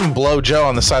wasn't just some blow Joe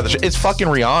on the side of the street. It's fucking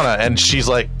Rihanna. And she's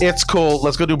like, it's cool.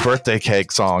 Let's go do birthday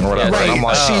cake song or whatever. Right. And I'm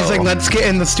like, she's like, let's get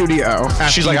in the studio.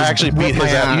 She's like, I actually beat his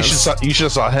ass. You should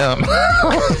have saw him.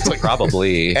 It's like,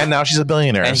 probably. And now she's a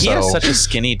billionaire. And he has such a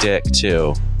skinny dick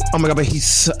too. Oh my god, but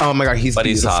he's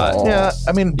beautiful. Hot. Yeah,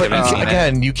 I mean, but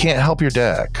again, you can't help your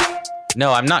dick.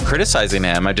 No, I'm not criticizing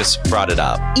him. I just brought it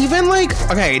up. Even like,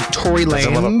 okay, Tory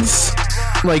Lanez,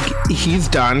 like, he's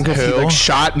done because he like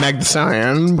shot Meg Thee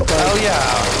Stallion. Oh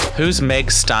yeah. Who's Meg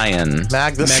Stein?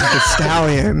 Meg Thee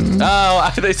Stallion.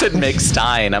 Oh, they said Meg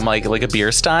Stein. I'm like a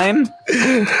beer stein?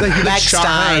 Like, Meg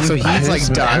Stein. So he's like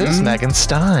done. Who's Megan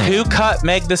Stein? Who cut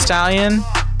Meg Thee Stallion?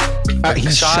 He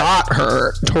shot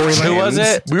her. Tory Lanez. Who was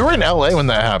it? We were in LA when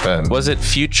that happened. Was it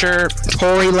Future?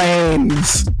 Tory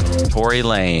Lanez. Tory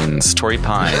Lanez. Tory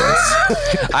Pines.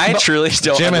 I truly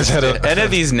don't understand any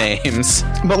of these names.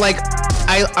 But like,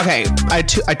 I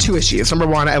had two issues. Number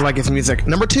one, I like his music.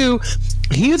 Number two,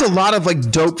 he has a lot of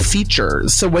like dope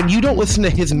features. So when you don't listen to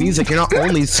his music, you're not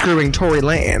only screwing Tory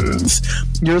Lanez,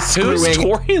 you're screwing. Who's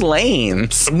Tory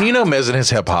Lanez? You know Miz and his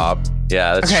hip hop.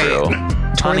 Yeah, that's true.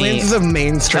 Tory Lanez is a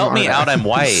mainstream. Help me artist. out. I'm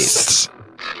white.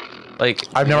 Like,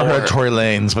 I've never heard Tory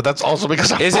Lanez, but that's also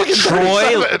because I'm is it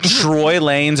Troy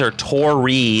Lanez or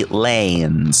Tory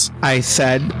Lanez? I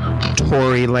said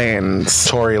Tory Lanez.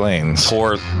 Tory Lanez.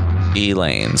 Tory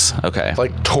Lanez. Okay.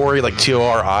 Like Tory, like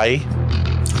Tori.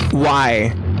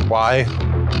 Why?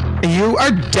 You are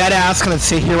dead ass gonna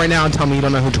sit here right now and tell me you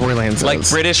don't know who Tory Lanez is. Like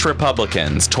British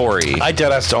Republicans, Tory. I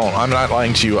dead ass don't. I'm not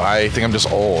lying to you. I think I'm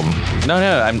just old. No,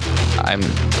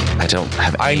 I don't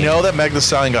have. I know that Meg Thee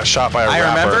Stallion got shot by a rapper. I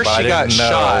remember she got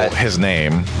shot. His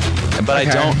name, but I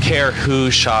don't care who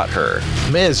shot her.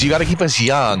 Miz, you got to keep us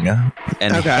young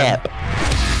and hip.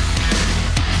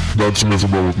 That's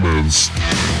Miserable with Miz.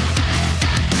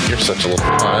 You're such a little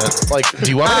cunt. Like, do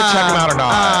you want me to check him out or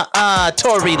not?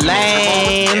 Tory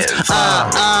Lanez.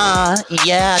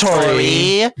 Yeah,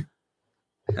 Tory.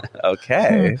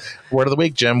 Okay. Word of the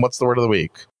week, Jim. What's the word of the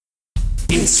week?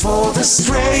 It's for the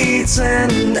straight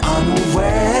and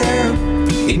unaware.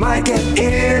 It might get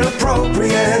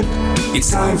inappropriate.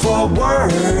 It's time for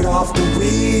Word of the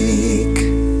Week.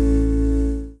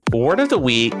 Word of the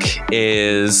week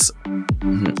is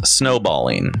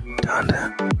snowballing.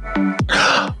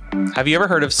 Have you ever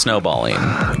heard of snowballing?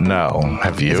 No.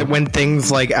 Have you? Is it when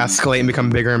things like escalate and become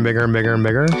bigger and bigger and bigger and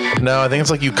bigger? No, I think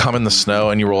it's like you come in the snow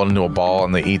and you roll it into a ball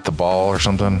and they eat the ball or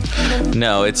something.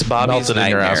 No, it's Bobby's Melted in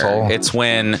your nightmare. asshole. It's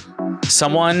when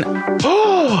someone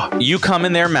you come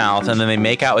in their mouth and then they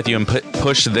make out with you and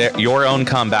push your own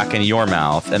cum back into your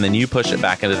mouth and then you push it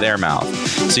back into their mouth.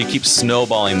 So you keep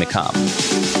snowballing the cum.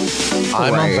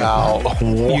 I'm about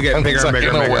you get bigger and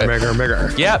bigger and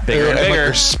bigger. Yeah, bigger and bigger.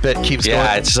 Your spit keeps going.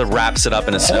 Yeah, it just wraps it up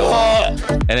in a snowball.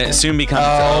 And it soon becomes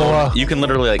its own. You can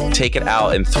literally like take it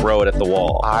out and throw it at the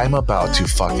wall. I'm about to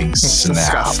fucking snap.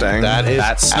 Disgusting.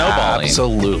 That's snowballing.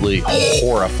 Absolutely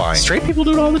horrifying. Straight people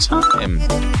do it all the time.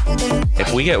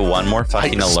 If we get one more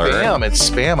fucking alert. It's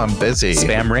spam. I'm busy.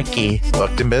 Spam Ricky.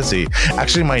 Booked and busy.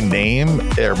 Actually, my name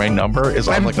or my number is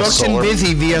on like a solar. I'm booked and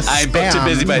busy via spam. I'm booked and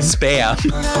busy by spam.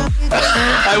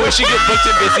 I wish you get booked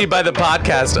and busy by the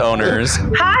podcast owners.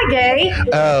 Hi, gay.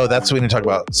 Oh, that's when you talk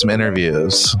about some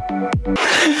interviews. I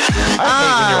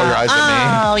hate when you roll your eyes at me.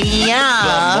 Oh,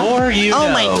 yeah. The more you know.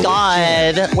 My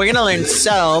God. We're going to learn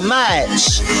so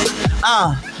much.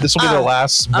 This will be the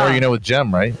last More You Know with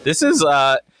Jem, right? This is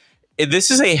a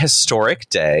historic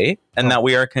day, and that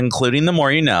we are concluding the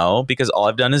More You Know because all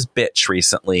I've done is bitch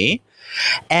recently.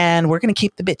 And we're going to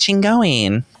keep the bitching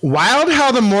going. Wild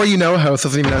how the More You Know host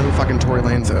doesn't even know who fucking Tory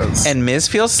Lanez is. And Ms.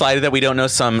 feels slighted that we don't know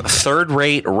some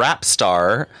third-rate rap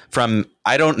star from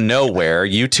I don't know where,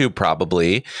 YouTube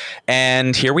probably.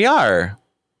 And here we are.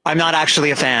 I'm not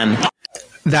actually a fan.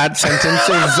 That sentence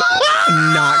is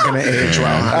not going to age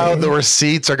well. Oh, the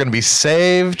receipts are going to be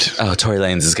saved. Oh, Tory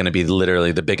Lanez is going to be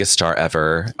literally the biggest star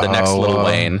ever. The next Lil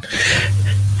Wayne.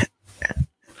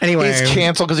 Anyway, he's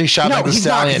canceled because he shot Meg Thee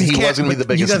Stallion. He was going to be the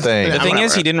biggest thing. The thing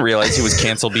is, he didn't realize he was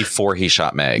canceled before he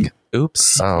shot Meg.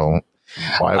 Oops. Oh.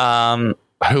 Why?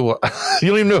 Who? You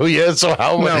don't even know who he is, so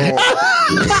how? No.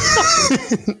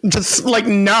 Just like,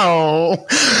 no.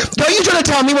 Don't you try to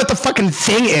tell me what the fucking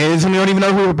thing is when you don't even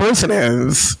know who the person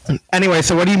is. Anyway,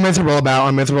 so what are you miserable about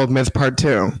on Miserable with Ms. Part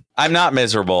 2? I'm not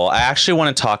miserable. I actually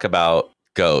want to talk about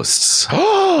ghosts.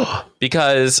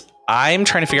 Because I'm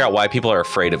trying to figure out why people are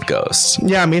afraid of ghosts.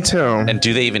 Yeah, me too. And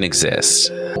do they even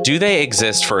exist? Do they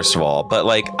exist, first of all? But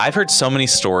like, I've heard so many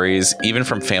stories, even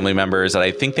from family members, that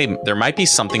I think there might be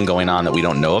something going on that we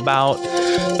don't know about.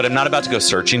 But I'm not about to go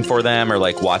searching for them or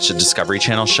like watch a Discovery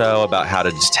Channel show about how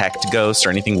to detect ghosts or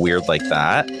anything weird like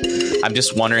that. I'm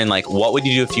just wondering, like, what would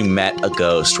you do if you met a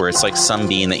ghost where it's like some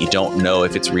being that you don't know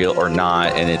if it's real or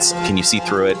not, and can you see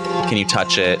through it? Can you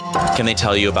touch it? Can they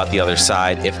tell you about the other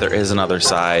side, if there is another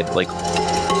side? Like,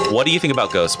 what do you think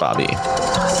about ghosts, Bobby?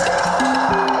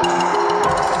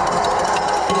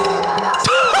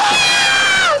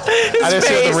 I just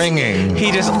hear the ringing.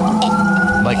 He just...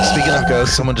 Like, speaking of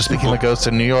ghosts, someone just speaking of ghosts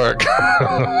in New York.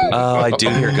 Oh, I do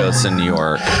hear ghosts in New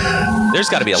York. There's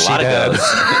got to be a lot of ghosts.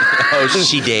 Oh,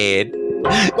 she did.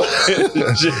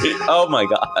 Oh my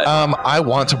God. I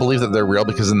want to believe that they're real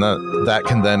because then that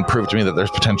can then prove to me that there's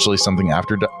potentially something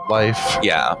after life.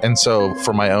 Yeah. And so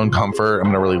for my own comfort,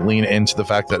 I'm going to really lean into the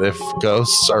fact that if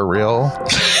ghosts are real,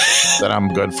 then I'm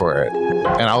good for it.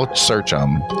 And I'll search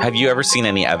them. Have you ever seen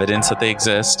any evidence that they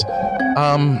exist?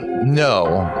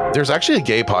 No. There's actually a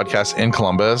gay podcast in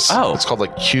Columbus. Oh. It's called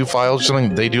like Q Files or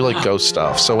something. They do like ghost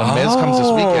stuff. So when Miz comes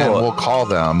this weekend, we'll call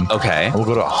them. Okay. And we'll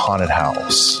go to a haunted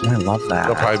house. I love that.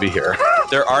 They'll probably be here.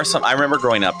 There are some. I remember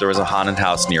growing up, there was a haunted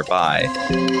house nearby,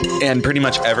 and pretty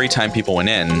much every time people went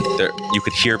in, you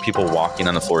could hear people walking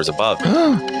on the floors above.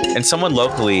 And someone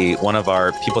locally, one of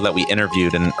our people that we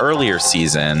interviewed in an earlier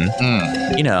season,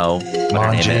 you know, what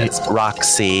her name is,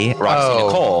 Roxy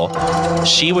Nicole,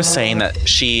 she was saying that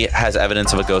she has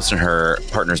evidence of a ghost in her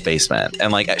partner's basement,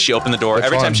 and like she opened the door.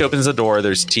 Every time she opens the door,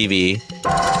 there's TV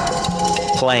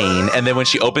playing, and then when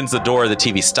she opens the door, the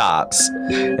TV stops,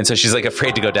 and so she's like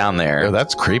afraid to go down there. Oh,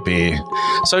 that's creepy.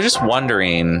 So I'm just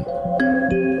wondering.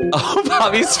 Oh,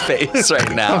 Bobby's face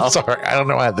right now. I'm sorry, I don't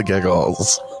know. I had the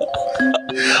giggles.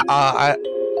 I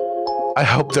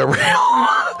hope they're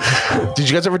real. Did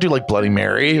you guys ever do like Bloody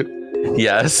Mary?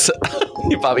 Yes.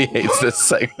 Bobby hates this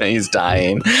segment. He's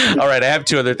dying. All right, I have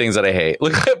two other things that I hate.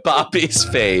 Look at Bobby's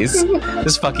face.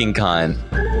 This fucking cunt.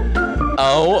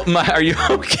 Oh my, are you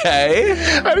okay?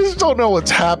 I just don't know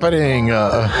what's happening.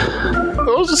 That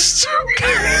was just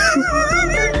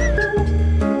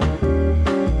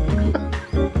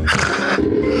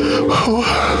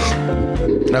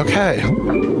okay.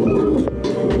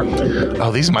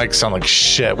 Oh, these mics sound like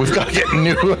shit. We've got to get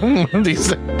new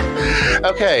these.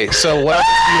 Okay, so what do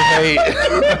you hate?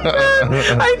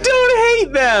 I don't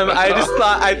hate them.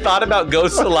 I thought about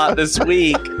ghosts a lot this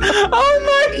week. Oh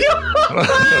my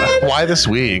God. Why this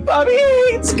week? Bobby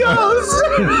hates ghosts.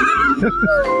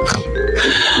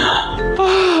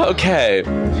 Okay.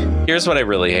 Here's what I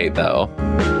really hate though.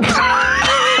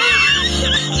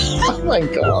 Oh my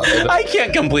God. I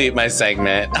can't complete my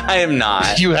segment. I am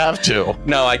not. You have to.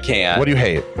 No, I can't. What do you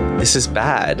hate? This is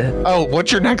bad. Oh,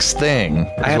 what's your next thing?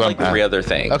 I have like 3 other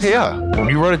things. Okay, yeah.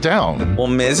 You wrote it down. Well,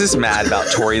 Miz is mad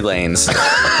about Tory Lanez.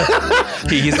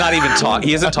 He's not even talked.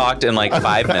 He hasn't talked in like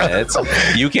 5 minutes.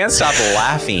 You can't stop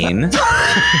laughing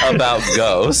about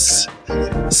ghosts.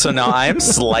 So now I am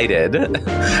slighted.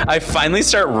 I finally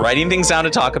start writing things down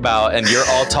to talk about, and you're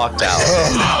all talked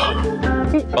out.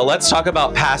 But let's talk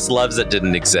about past loves that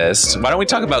didn't exist. Why don't we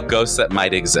talk about ghosts that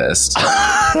might exist?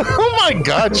 Oh my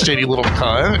God, shady little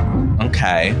cunt.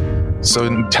 Okay.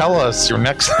 So tell us your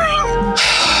next thing.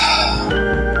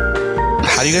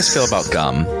 How do you guys feel about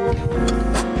gum?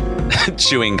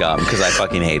 Chewing gum, because I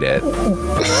fucking hate it.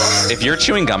 If you're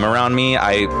chewing gum around me,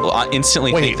 I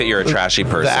instantly think that you're a trashy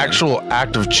person. The actual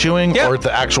act of chewing or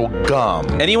the actual gum?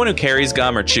 Anyone who carries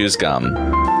gum or chews gum.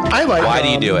 I like Why gum.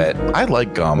 do you do it? I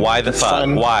like gum. Why the fuck?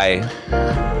 fun. Why?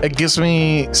 It gives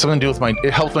me something to do with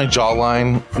it helps my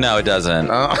jawline. No, it doesn't.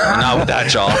 Not with that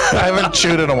jaw. I haven't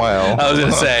chewed in a while. I was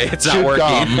going to say, it's not Chewed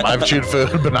working. Gum. I've chewed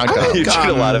food, but not gum. You chewed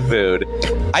a lot of food.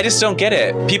 I just don't get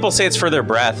it. People say it's for their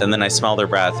breath, and then I smell their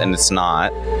breath, and it's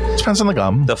not. Depends on the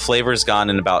gum. The flavor's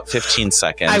gone in about 15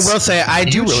 seconds. I will say I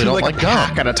do really chew don't like like a gum.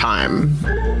 pack at a time.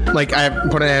 Like I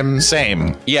put it in.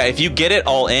 Same. Yeah, if you get it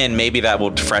all in, maybe that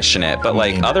will freshen it. But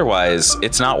like otherwise,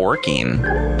 it's not working.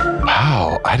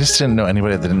 Wow, I just didn't know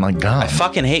anybody that didn't like gum. I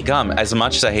fucking hate gum as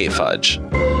much as I hate fudge.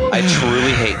 I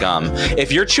truly hate gum.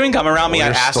 If you're chewing gum around me, I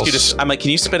ask you to. I'm like, can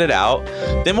you spit it out?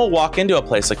 Then we'll walk into a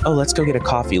place like, oh, let's go get a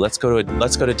coffee. Let's go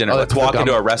to dinner. Let's walk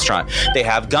into a restaurant. They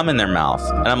have gum in their mouth,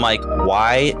 and I'm like,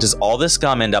 why does all this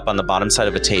gum end up on the bottom side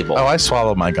of a table? Oh, I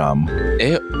swallow my gum.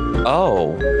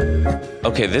 Oh.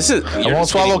 Okay, this is. I won't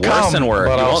swallow gum,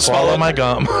 but I'll swallow my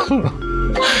gum.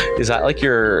 Is that like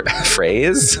your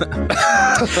phrase?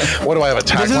 What do I have, a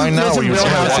tagline now? Where you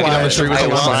walking down the street with I a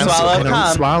won't sign? swallow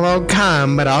cum. Swallow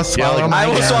cum, but I'll swallow my I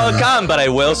will gum. swallow cum, but I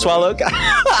will swallow cum.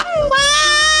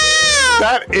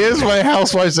 That is my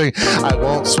housewife saying, I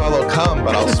won't swallow cum,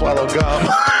 but I'll swallow gum.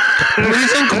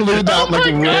 Please include that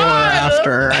like roar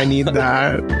after. I need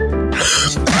that.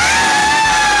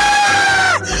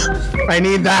 I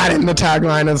need that in the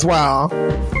tagline as well.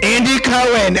 Andy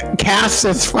Cohen cast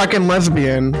as fucking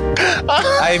lesbian.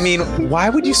 I mean, why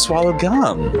would you swallow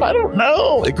gum? I don't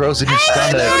know. It grows in your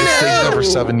stomach. It stays over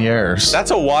 7 years.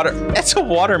 That's a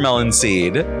watermelon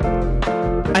seed.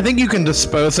 I think you can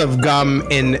dispose of gum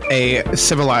in a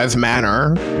civilized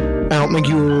manner. I don't think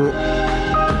you.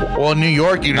 Well, in New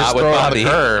York, you just Not with throw it on Bobby. the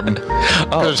curb.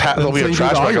 There'll be So a you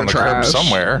trash do all bag your on the curb trash.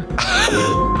 somewhere.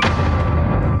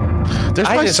 There's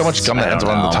probably so much gum that ends up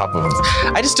on the top of them.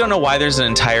 I just don't know why there's an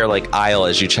entire like aisle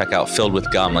as you check out filled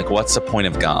with gum. Like, what's the point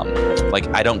of gum?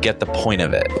 Like, I don't get the point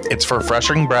of it. It's for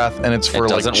freshening breath, and it's for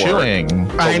like doesn't chewing.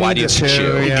 work. But why do you chew?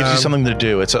 It gives you something to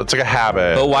do. It's like a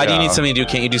habit. But why do you need something to do?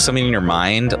 Can't you do something in your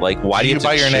mind? Like, why do you have to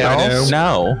bite your chew? nails?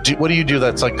 No. What do you do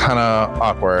that's like kind of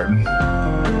awkward?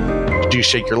 Do you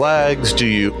shake your legs? Do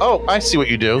you? Oh, I see what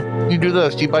you do. You do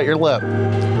this. You bite your lip.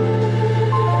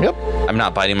 Yep. I'm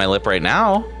not biting my lip right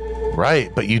now.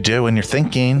 Right, but you do when you're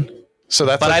thinking. So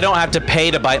that's. But I don't have to pay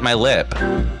to bite my lip.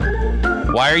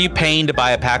 Why are you paying to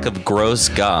buy a pack of gross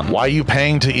gum? Why are you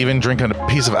paying to even drink a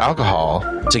piece of alcohol?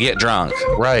 To get drunk.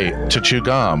 Right, to chew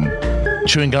gum.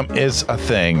 Chewing gum is a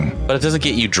thing. But it doesn't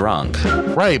get you drunk.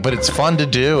 Right, but it's fun to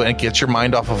do, and it gets your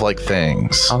mind off of like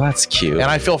things. Oh, that's cute.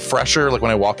 And I feel fresher like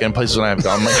when I walk in places when I have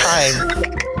gum. I'm like,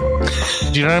 hi.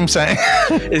 Do you know what I'm saying?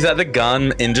 Is that the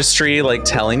gum industry like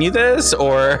telling you this,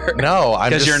 or no?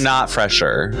 Because you're not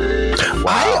fresher. Wow.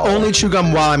 I only chew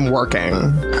gum while I'm working.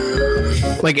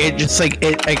 Like it just like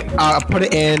it like I'll put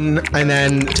it in and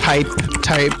then type.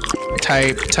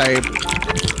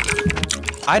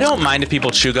 I don't mind if people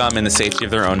chew gum in the safety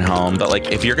of their own home, but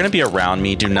like if you're gonna be around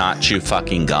me, do not chew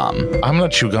fucking gum. I'm gonna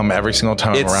chew gum every single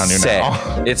time I'm around you sick.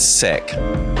 now. It's sick.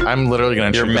 I'm literally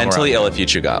gonna. You're chew gum mentally around ill if you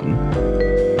chew gum.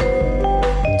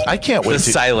 I can't wait. The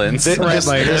silence. This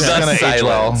is gonna age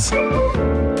well.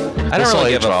 I don't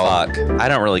really give a fuck. I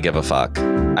don't really give a fuck.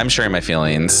 I'm sharing my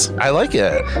feelings. I like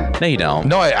it. No, you don't.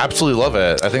 No, I absolutely love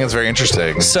it. I think it's very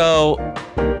interesting. So,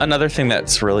 another thing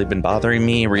that's really been bothering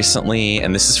me recently,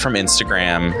 and this is from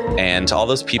Instagram, and all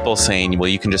those people saying, well,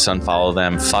 you can just unfollow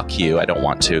them. Fuck you. I don't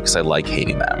want to because I like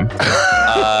hating them.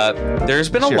 There's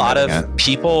been a lot of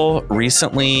people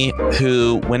recently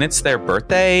who, when it's their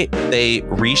birthday, they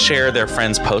reshare their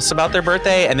friends' posts about their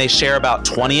birthday, and they share about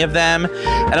 20 of them.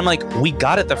 And I'm like, we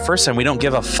got it the first time. We don't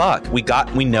give a fuck.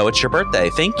 We know it's your birthday.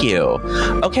 thank you.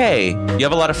 Okay, you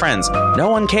have a lot of friends. No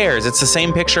one cares. It's the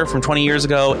same picture from 20 years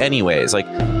ago anyways. Like,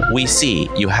 we see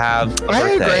you have a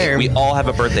birthday. We all have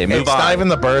a birthday. Move on. It's not even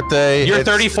the birthday. You're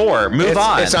 34. Move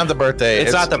on. It's not the birthday.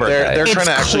 It's not the birthday. They're trying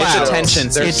to actually... It's attention.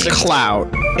 It's clout.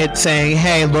 It's saying,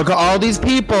 hey, look at all these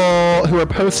people who are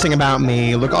posting about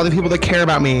me. Look at all the people that care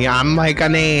about me. I'm like a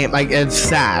name. Like, it's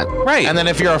sad. Right. And then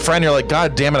if you're a friend, you're like,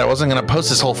 God damn it, I wasn't going to post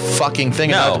this whole fucking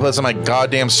thing. I have to post on my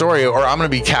goddamn story or I'm going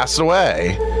to be cast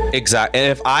away. Exactly. And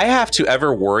if I have to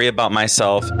ever worry about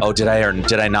myself, oh, did I or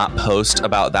did I not post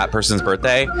about that person's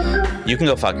birthday? You can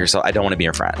go fuck yourself. I don't want to be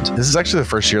your friend. This is actually the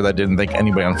first year that I didn't thank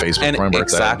anybody on Facebook for my birthday.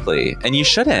 Exactly. And you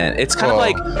shouldn't. It's kind of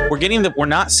like we're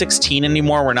not 16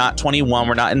 anymore. We're not 21.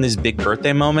 We're not in these big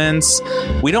birthday moments.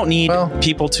 We don't need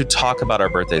people to talk about our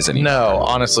birthdays anymore. No,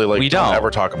 honestly, like, we don't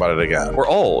ever talk about it again. We're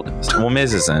old. Well,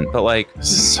 Miz isn't, but like,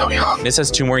 this is so young. Miz has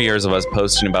 2 more years of us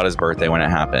posting about his birthday when it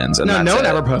happens. And no one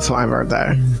ever posts my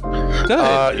birthday.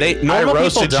 Good. I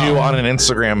roasted you on an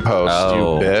Instagram post, you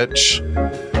bitch.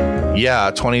 Yeah,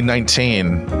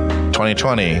 2019,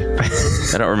 2020. I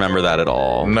don't remember that at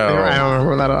all. No. I don't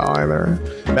remember that at all either.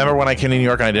 Remember when I came to New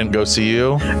York and I didn't go see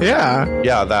you? Yeah.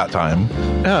 Yeah, that time.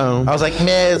 Oh. I was like,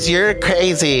 Miz, you're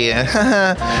crazy.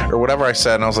 Or whatever I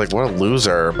said. And I was like, what a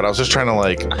loser. But I was just trying to,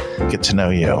 like, get to know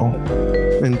you.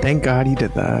 And thank God you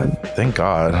did that. Thank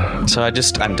God. So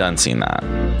I'm done seeing that.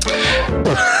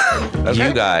 Okay.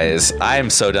 You guys, I am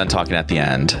so done talking at the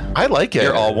end. I like it.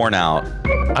 You're all worn out.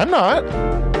 I'm not.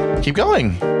 Keep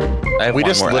going. We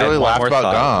just literally laughed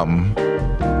about gum.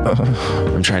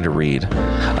 I'm trying to read.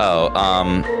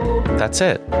 That's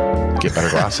it. Get better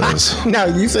glasses. No,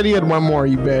 you said you had one more,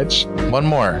 you bitch. One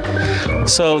more.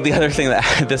 So the other thing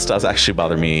that this does actually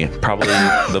bother me probably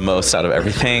the most out of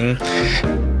everything,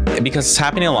 because it's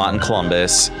happening a lot in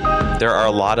Columbus. There are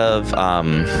a lot of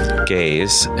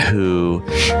gays who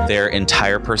their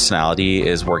entire personality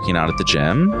is working out at the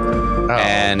gym.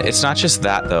 And it's not just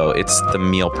that, though. It's the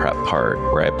meal prep part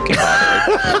where I get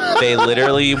bothered. They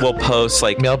literally will post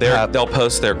like they'll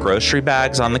post their grocery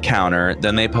bags on the counter.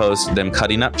 Then they post them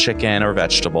cutting up chicken or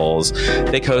vegetables.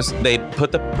 They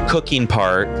put the cooking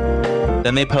part.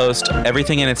 Then they post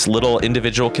everything in its little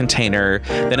individual container.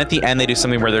 Then at the end, they do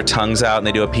something where their tongue's out and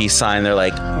they do a peace sign. They're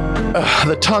like,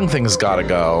 the tongue thing's got to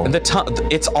go.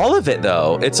 It's all of it,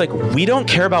 though. It's like, we don't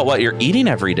care about what you're eating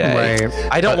every day. Right.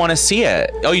 I don't want to see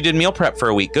it. Oh, you did meal prep for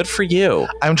a week. Good for you.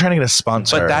 I'm trying to get a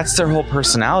sponsor. But that's their whole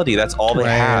personality. That's all they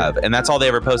have. And that's all they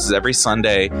ever post is every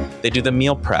Sunday they do the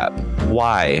meal prep.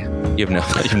 Why? You don't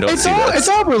see this. It's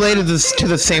all related to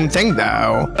the same thing,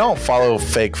 though. I don't follow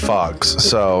fake fucks,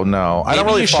 so no. I don't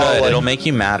really follow. Like, it'll make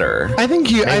you madder. I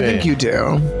think you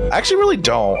do. I actually really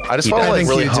don't. I just follow like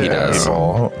really humble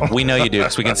people. We know you do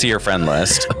because we can see your friend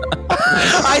list.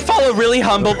 I follow really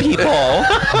humble people,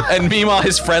 and meanwhile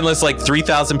his friend list like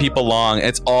 3,000 people long.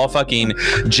 It's all fucking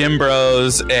gym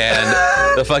bros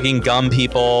and the fucking gum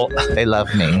people. They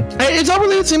love me. It's all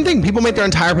really the same thing. People make their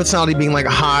entire personality being like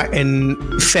hot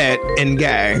and fit and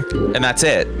gay, and that's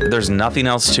it. There's nothing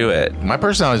else to it. My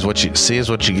personality is what you see is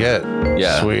what you get.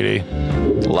 Yeah, sweetie.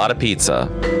 A lot of pizza,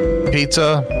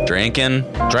 drinking,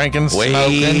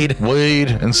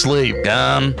 weed, and sleep.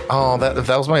 Oh, that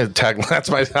was my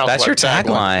tagline. That's your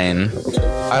tagline.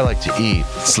 I like to eat,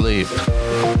 sleep,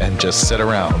 and just sit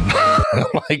around.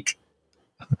 Like,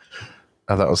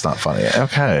 oh, that was not funny.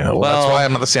 Okay, well, that's why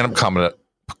I'm not the stand-up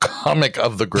comic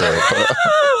of the group.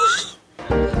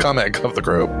 Comic of the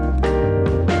group.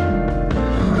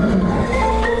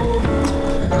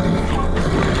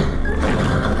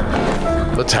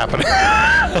 What's happening?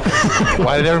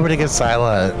 Why did everybody get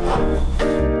silent?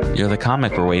 You're the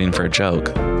comic. We're waiting for a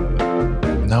joke.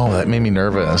 No, that made me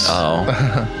nervous. Oh.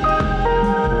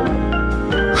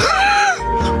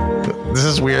 This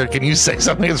is weird. Can you say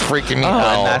something that's freaking me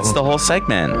out? And that's the whole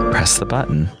segment. Press the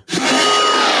button.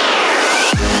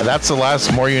 That's the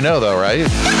last More You Know, though, right?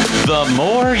 The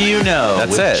More You Know.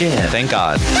 That's it. Jim. Thank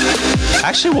God.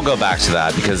 Actually, we'll go back to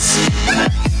that because...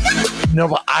 No,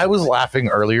 but I was laughing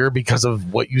earlier because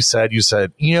of what you said. You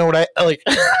said, you know what I like?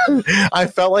 I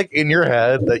felt like in your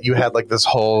head that you had like this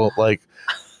whole like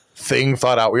thing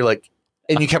thought out where you're like,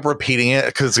 and you kept repeating it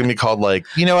because it's going to be called like,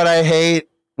 you know what I hate?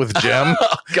 With Jim.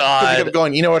 Oh, God. He kept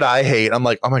going, you know what I hate? I'm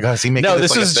like, oh my God, is he making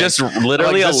this is just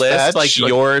literally like, a list, like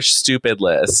your stupid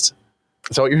list.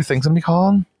 Is that what your thing's going to be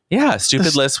called? Yeah,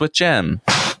 stupid list with Jim.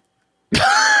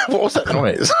 What was that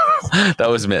noise? That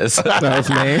was Miz. That was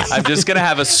me. I'm just going to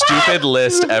have a stupid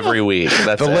list every week.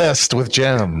 That's the list with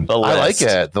Jim. I like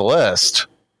it. The list.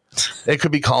 It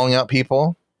could be calling out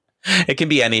people. It can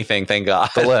be anything, thank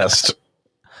God. The list.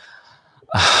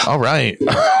 All right. Oh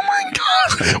my God.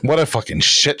 What a fucking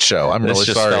shit show. I'm This really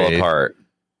just sorry. fell apart.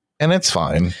 And it's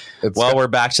fine. We're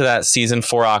back to that season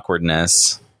 4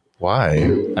 awkwardness. Why?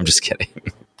 I'm just kidding.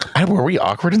 Were we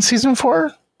awkward in season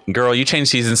 4? Girl, you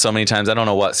changed seasons so many times. I don't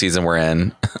know what season we're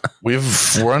in.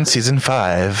 We're on season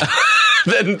 5.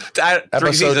 Then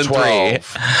Episode season 12.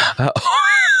 3.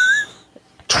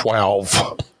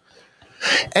 12.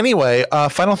 Anyway,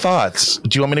 final thoughts.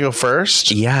 Do you want me to go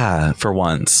first? Yeah, for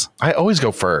once. I always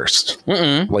go first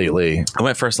lately. I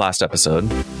went first last episode.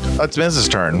 It's Miz's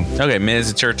turn. Okay, Miz,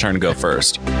 it's your turn to go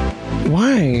first.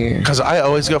 Why? Because I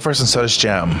always go first and so does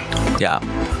Jem. Yeah.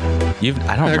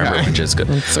 I don't remember which is good.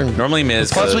 Normally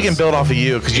Miz Plus we can build off of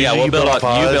you. Because we'll build off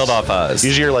us. You build off us.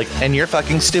 Usually you're like, and you're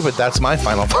fucking stupid. That's my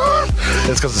final thought.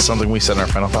 It's because it's something we said in our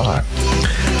final thought.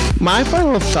 My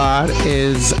final thought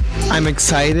is I'm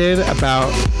excited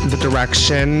about the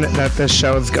direction that this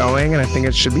show is going, and I think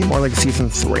it should be more like season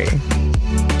 3.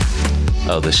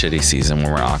 Oh, the shitty season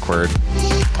when we're awkward.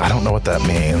 I don't know what that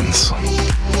means.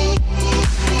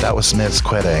 That was Miz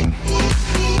quitting.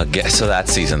 So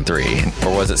that's season 3,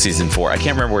 or was it season 4? I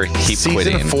can't remember where he kept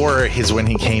quitting. Season 4 is when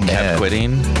he came kept in.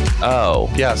 Quitting.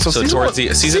 Oh, yeah. So towards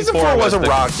season 4 wasn't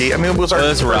rocky. I mean, it was our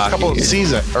first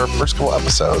couple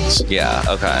episodes. Yeah.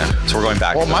 Okay. So we're going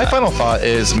back. Well, my final thought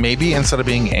is maybe instead of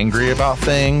being angry about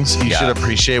things, you should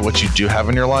appreciate what you do have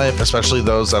in your life, especially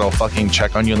those that'll fucking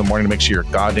check on you in the morning to make sure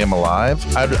you're goddamn alive.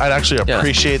 I'd actually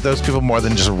appreciate those people more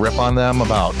than just rip on them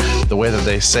about the way that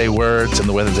they say words and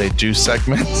the way that they do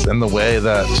segments and the way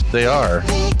that they are.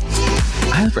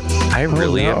 I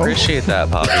really appreciate that,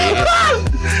 Poppy.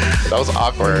 That was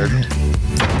awkward.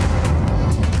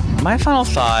 My final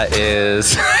thought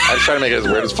is I was trying to make it as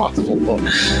weird as possible.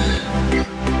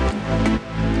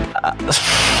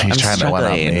 He's trying to one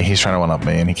up me. He's trying to one up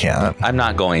me, and he can't. I'm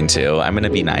not going to. I'm going to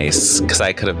be nice because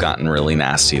I could have gotten really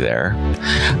nasty there.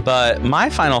 But my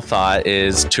final thought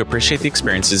is to appreciate the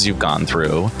experiences you've gone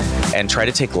through and try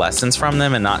to take lessons from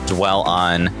them and not dwell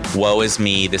on, woe is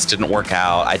me, this didn't work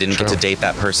out, I didn't get to date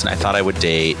that person I thought I would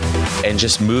date, and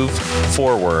just move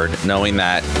forward knowing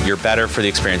that you're better for the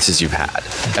experiences you've had.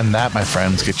 And that, my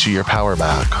friends, gets you your power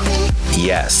back.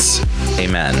 Yes.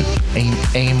 Amen.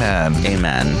 Amen.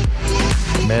 Amen.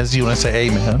 Miz, you want to say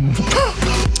amen?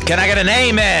 Can I get an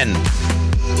amen?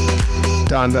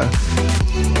 Donda.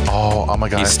 Oh my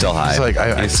God. He's still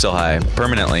high. He's still high.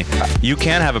 Permanently. You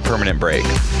can have a permanent break.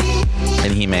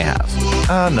 And he may have.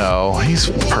 No, he's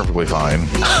perfectly fine.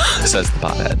 Says the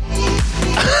pothead.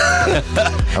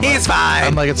 He's fine.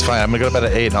 I'm like, it's fine. I'm going to go to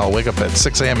bed at 8 and I'll wake up at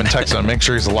 6 a.m. and text him and make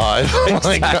sure he's alive.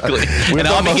 Exactly. And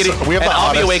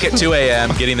I'll be awake at 2 a.m.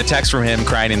 getting the text from him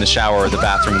crying in the shower or the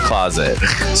bathroom closet.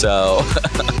 So.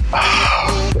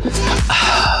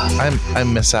 I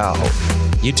miss out.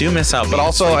 You do miss out. But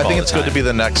also, I think it's good to be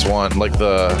the next one.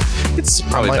 It's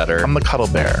probably better. I'm the cuddle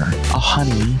bear. Oh,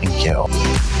 honey. Thank you.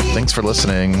 Thanks for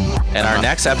listening. And our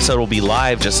next episode will be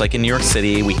live, just like in New York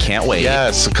City. We can't wait.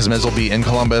 Yes, because Miz will be in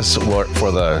Columbus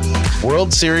for the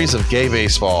World Series of Gay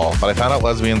Baseball. But I found out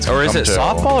lesbians can Or is come it too.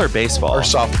 softball or baseball? Or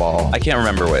softball. I can't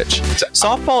remember which.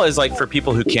 Softball is like for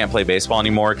people who can't play baseball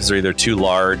anymore because they're either too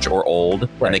large or old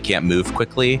and they can't move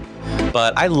quickly.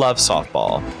 But I love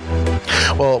softball.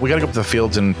 Well, we got to go up to the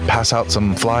fields and pass out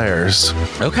some flyers.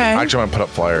 Okay. I actually want to put up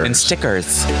flyers. And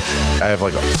stickers. I have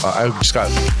I just got...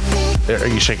 Are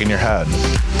you shaking your head?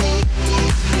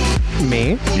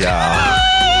 Me? Yeah.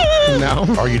 No.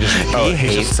 Are you just... He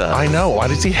hates us. I know. Why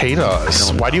does he hate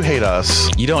us? Why do you hate us?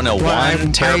 You don't know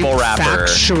one terrible rapper. I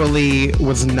factually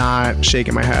was not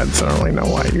shaking my head, so I don't really know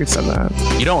why you said that.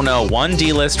 You don't know one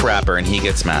D-list rapper and he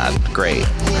gets mad. Great.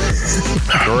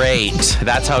 Great.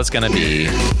 That's how it's going to be.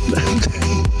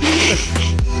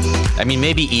 I mean,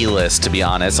 maybe E-list, to be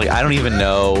honest. I don't even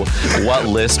know what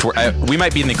list we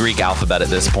might be in the Greek alphabet at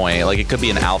this point. It could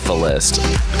be an alpha list.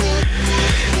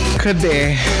 Could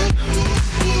be.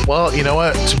 Well, you know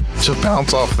what? To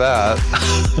bounce off that,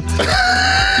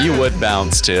 you would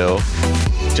bounce too.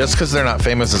 Just because they're not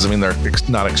famous doesn't mean they're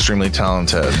not extremely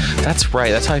talented. That's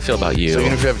right. That's how I feel about you. So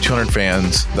even if you have 200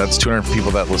 fans, that's 200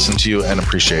 people that listen to you and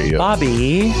appreciate you.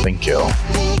 Bobby. Thank you.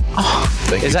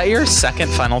 Is that your second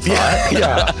final thought?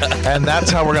 Yeah. And that's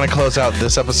how we're going to close out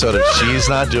this episode of She's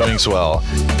Not Doing So Well.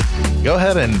 Go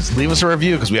ahead and leave us a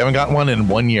review because we haven't gotten one in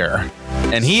 1 year.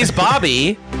 And he's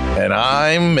Bobby. And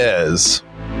I'm Miz.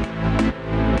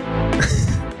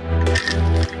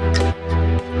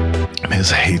 Miz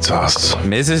hates us.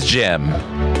 Mrs. Jim.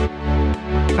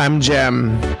 I'm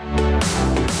Jem.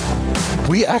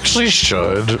 We actually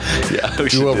should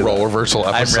do a role reversal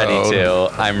episode. I'm ready to.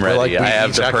 I'm ready. Like, I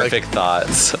have the perfect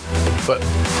thoughts. But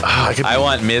I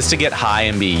want Miz to get high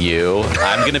and be you.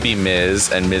 I'm going to be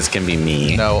Miz, and Miz can be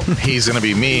me. No, he's going to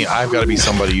be me. I've got to be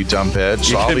somebody, you dumb bitch.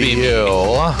 So I'll be you.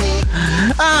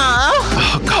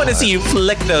 I want to see you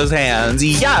flick those hands.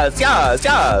 Yes.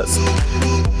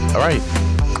 All right.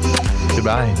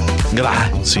 Goodbye.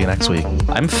 Goodbye. See you next week.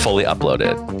 I'm fully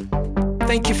uploaded.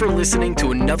 Thank you for listening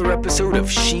to another episode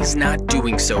of She's Not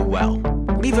Doing So Well.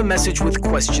 Leave a message with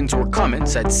questions or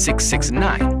comments at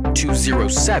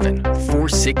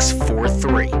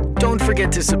 669-207-4643. Don't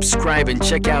forget to subscribe and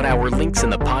check out our links in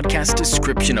the podcast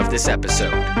description of this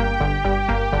episode.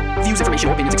 Views, information,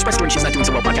 or opinions expressed during She's Not Doing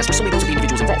So Well podcast are solely those of the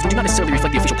individuals involved and do not necessarily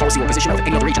reflect the official policy or position of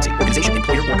any other agency, organization,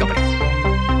 employer, or company.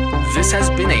 This has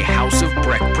been a House of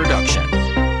Breck production.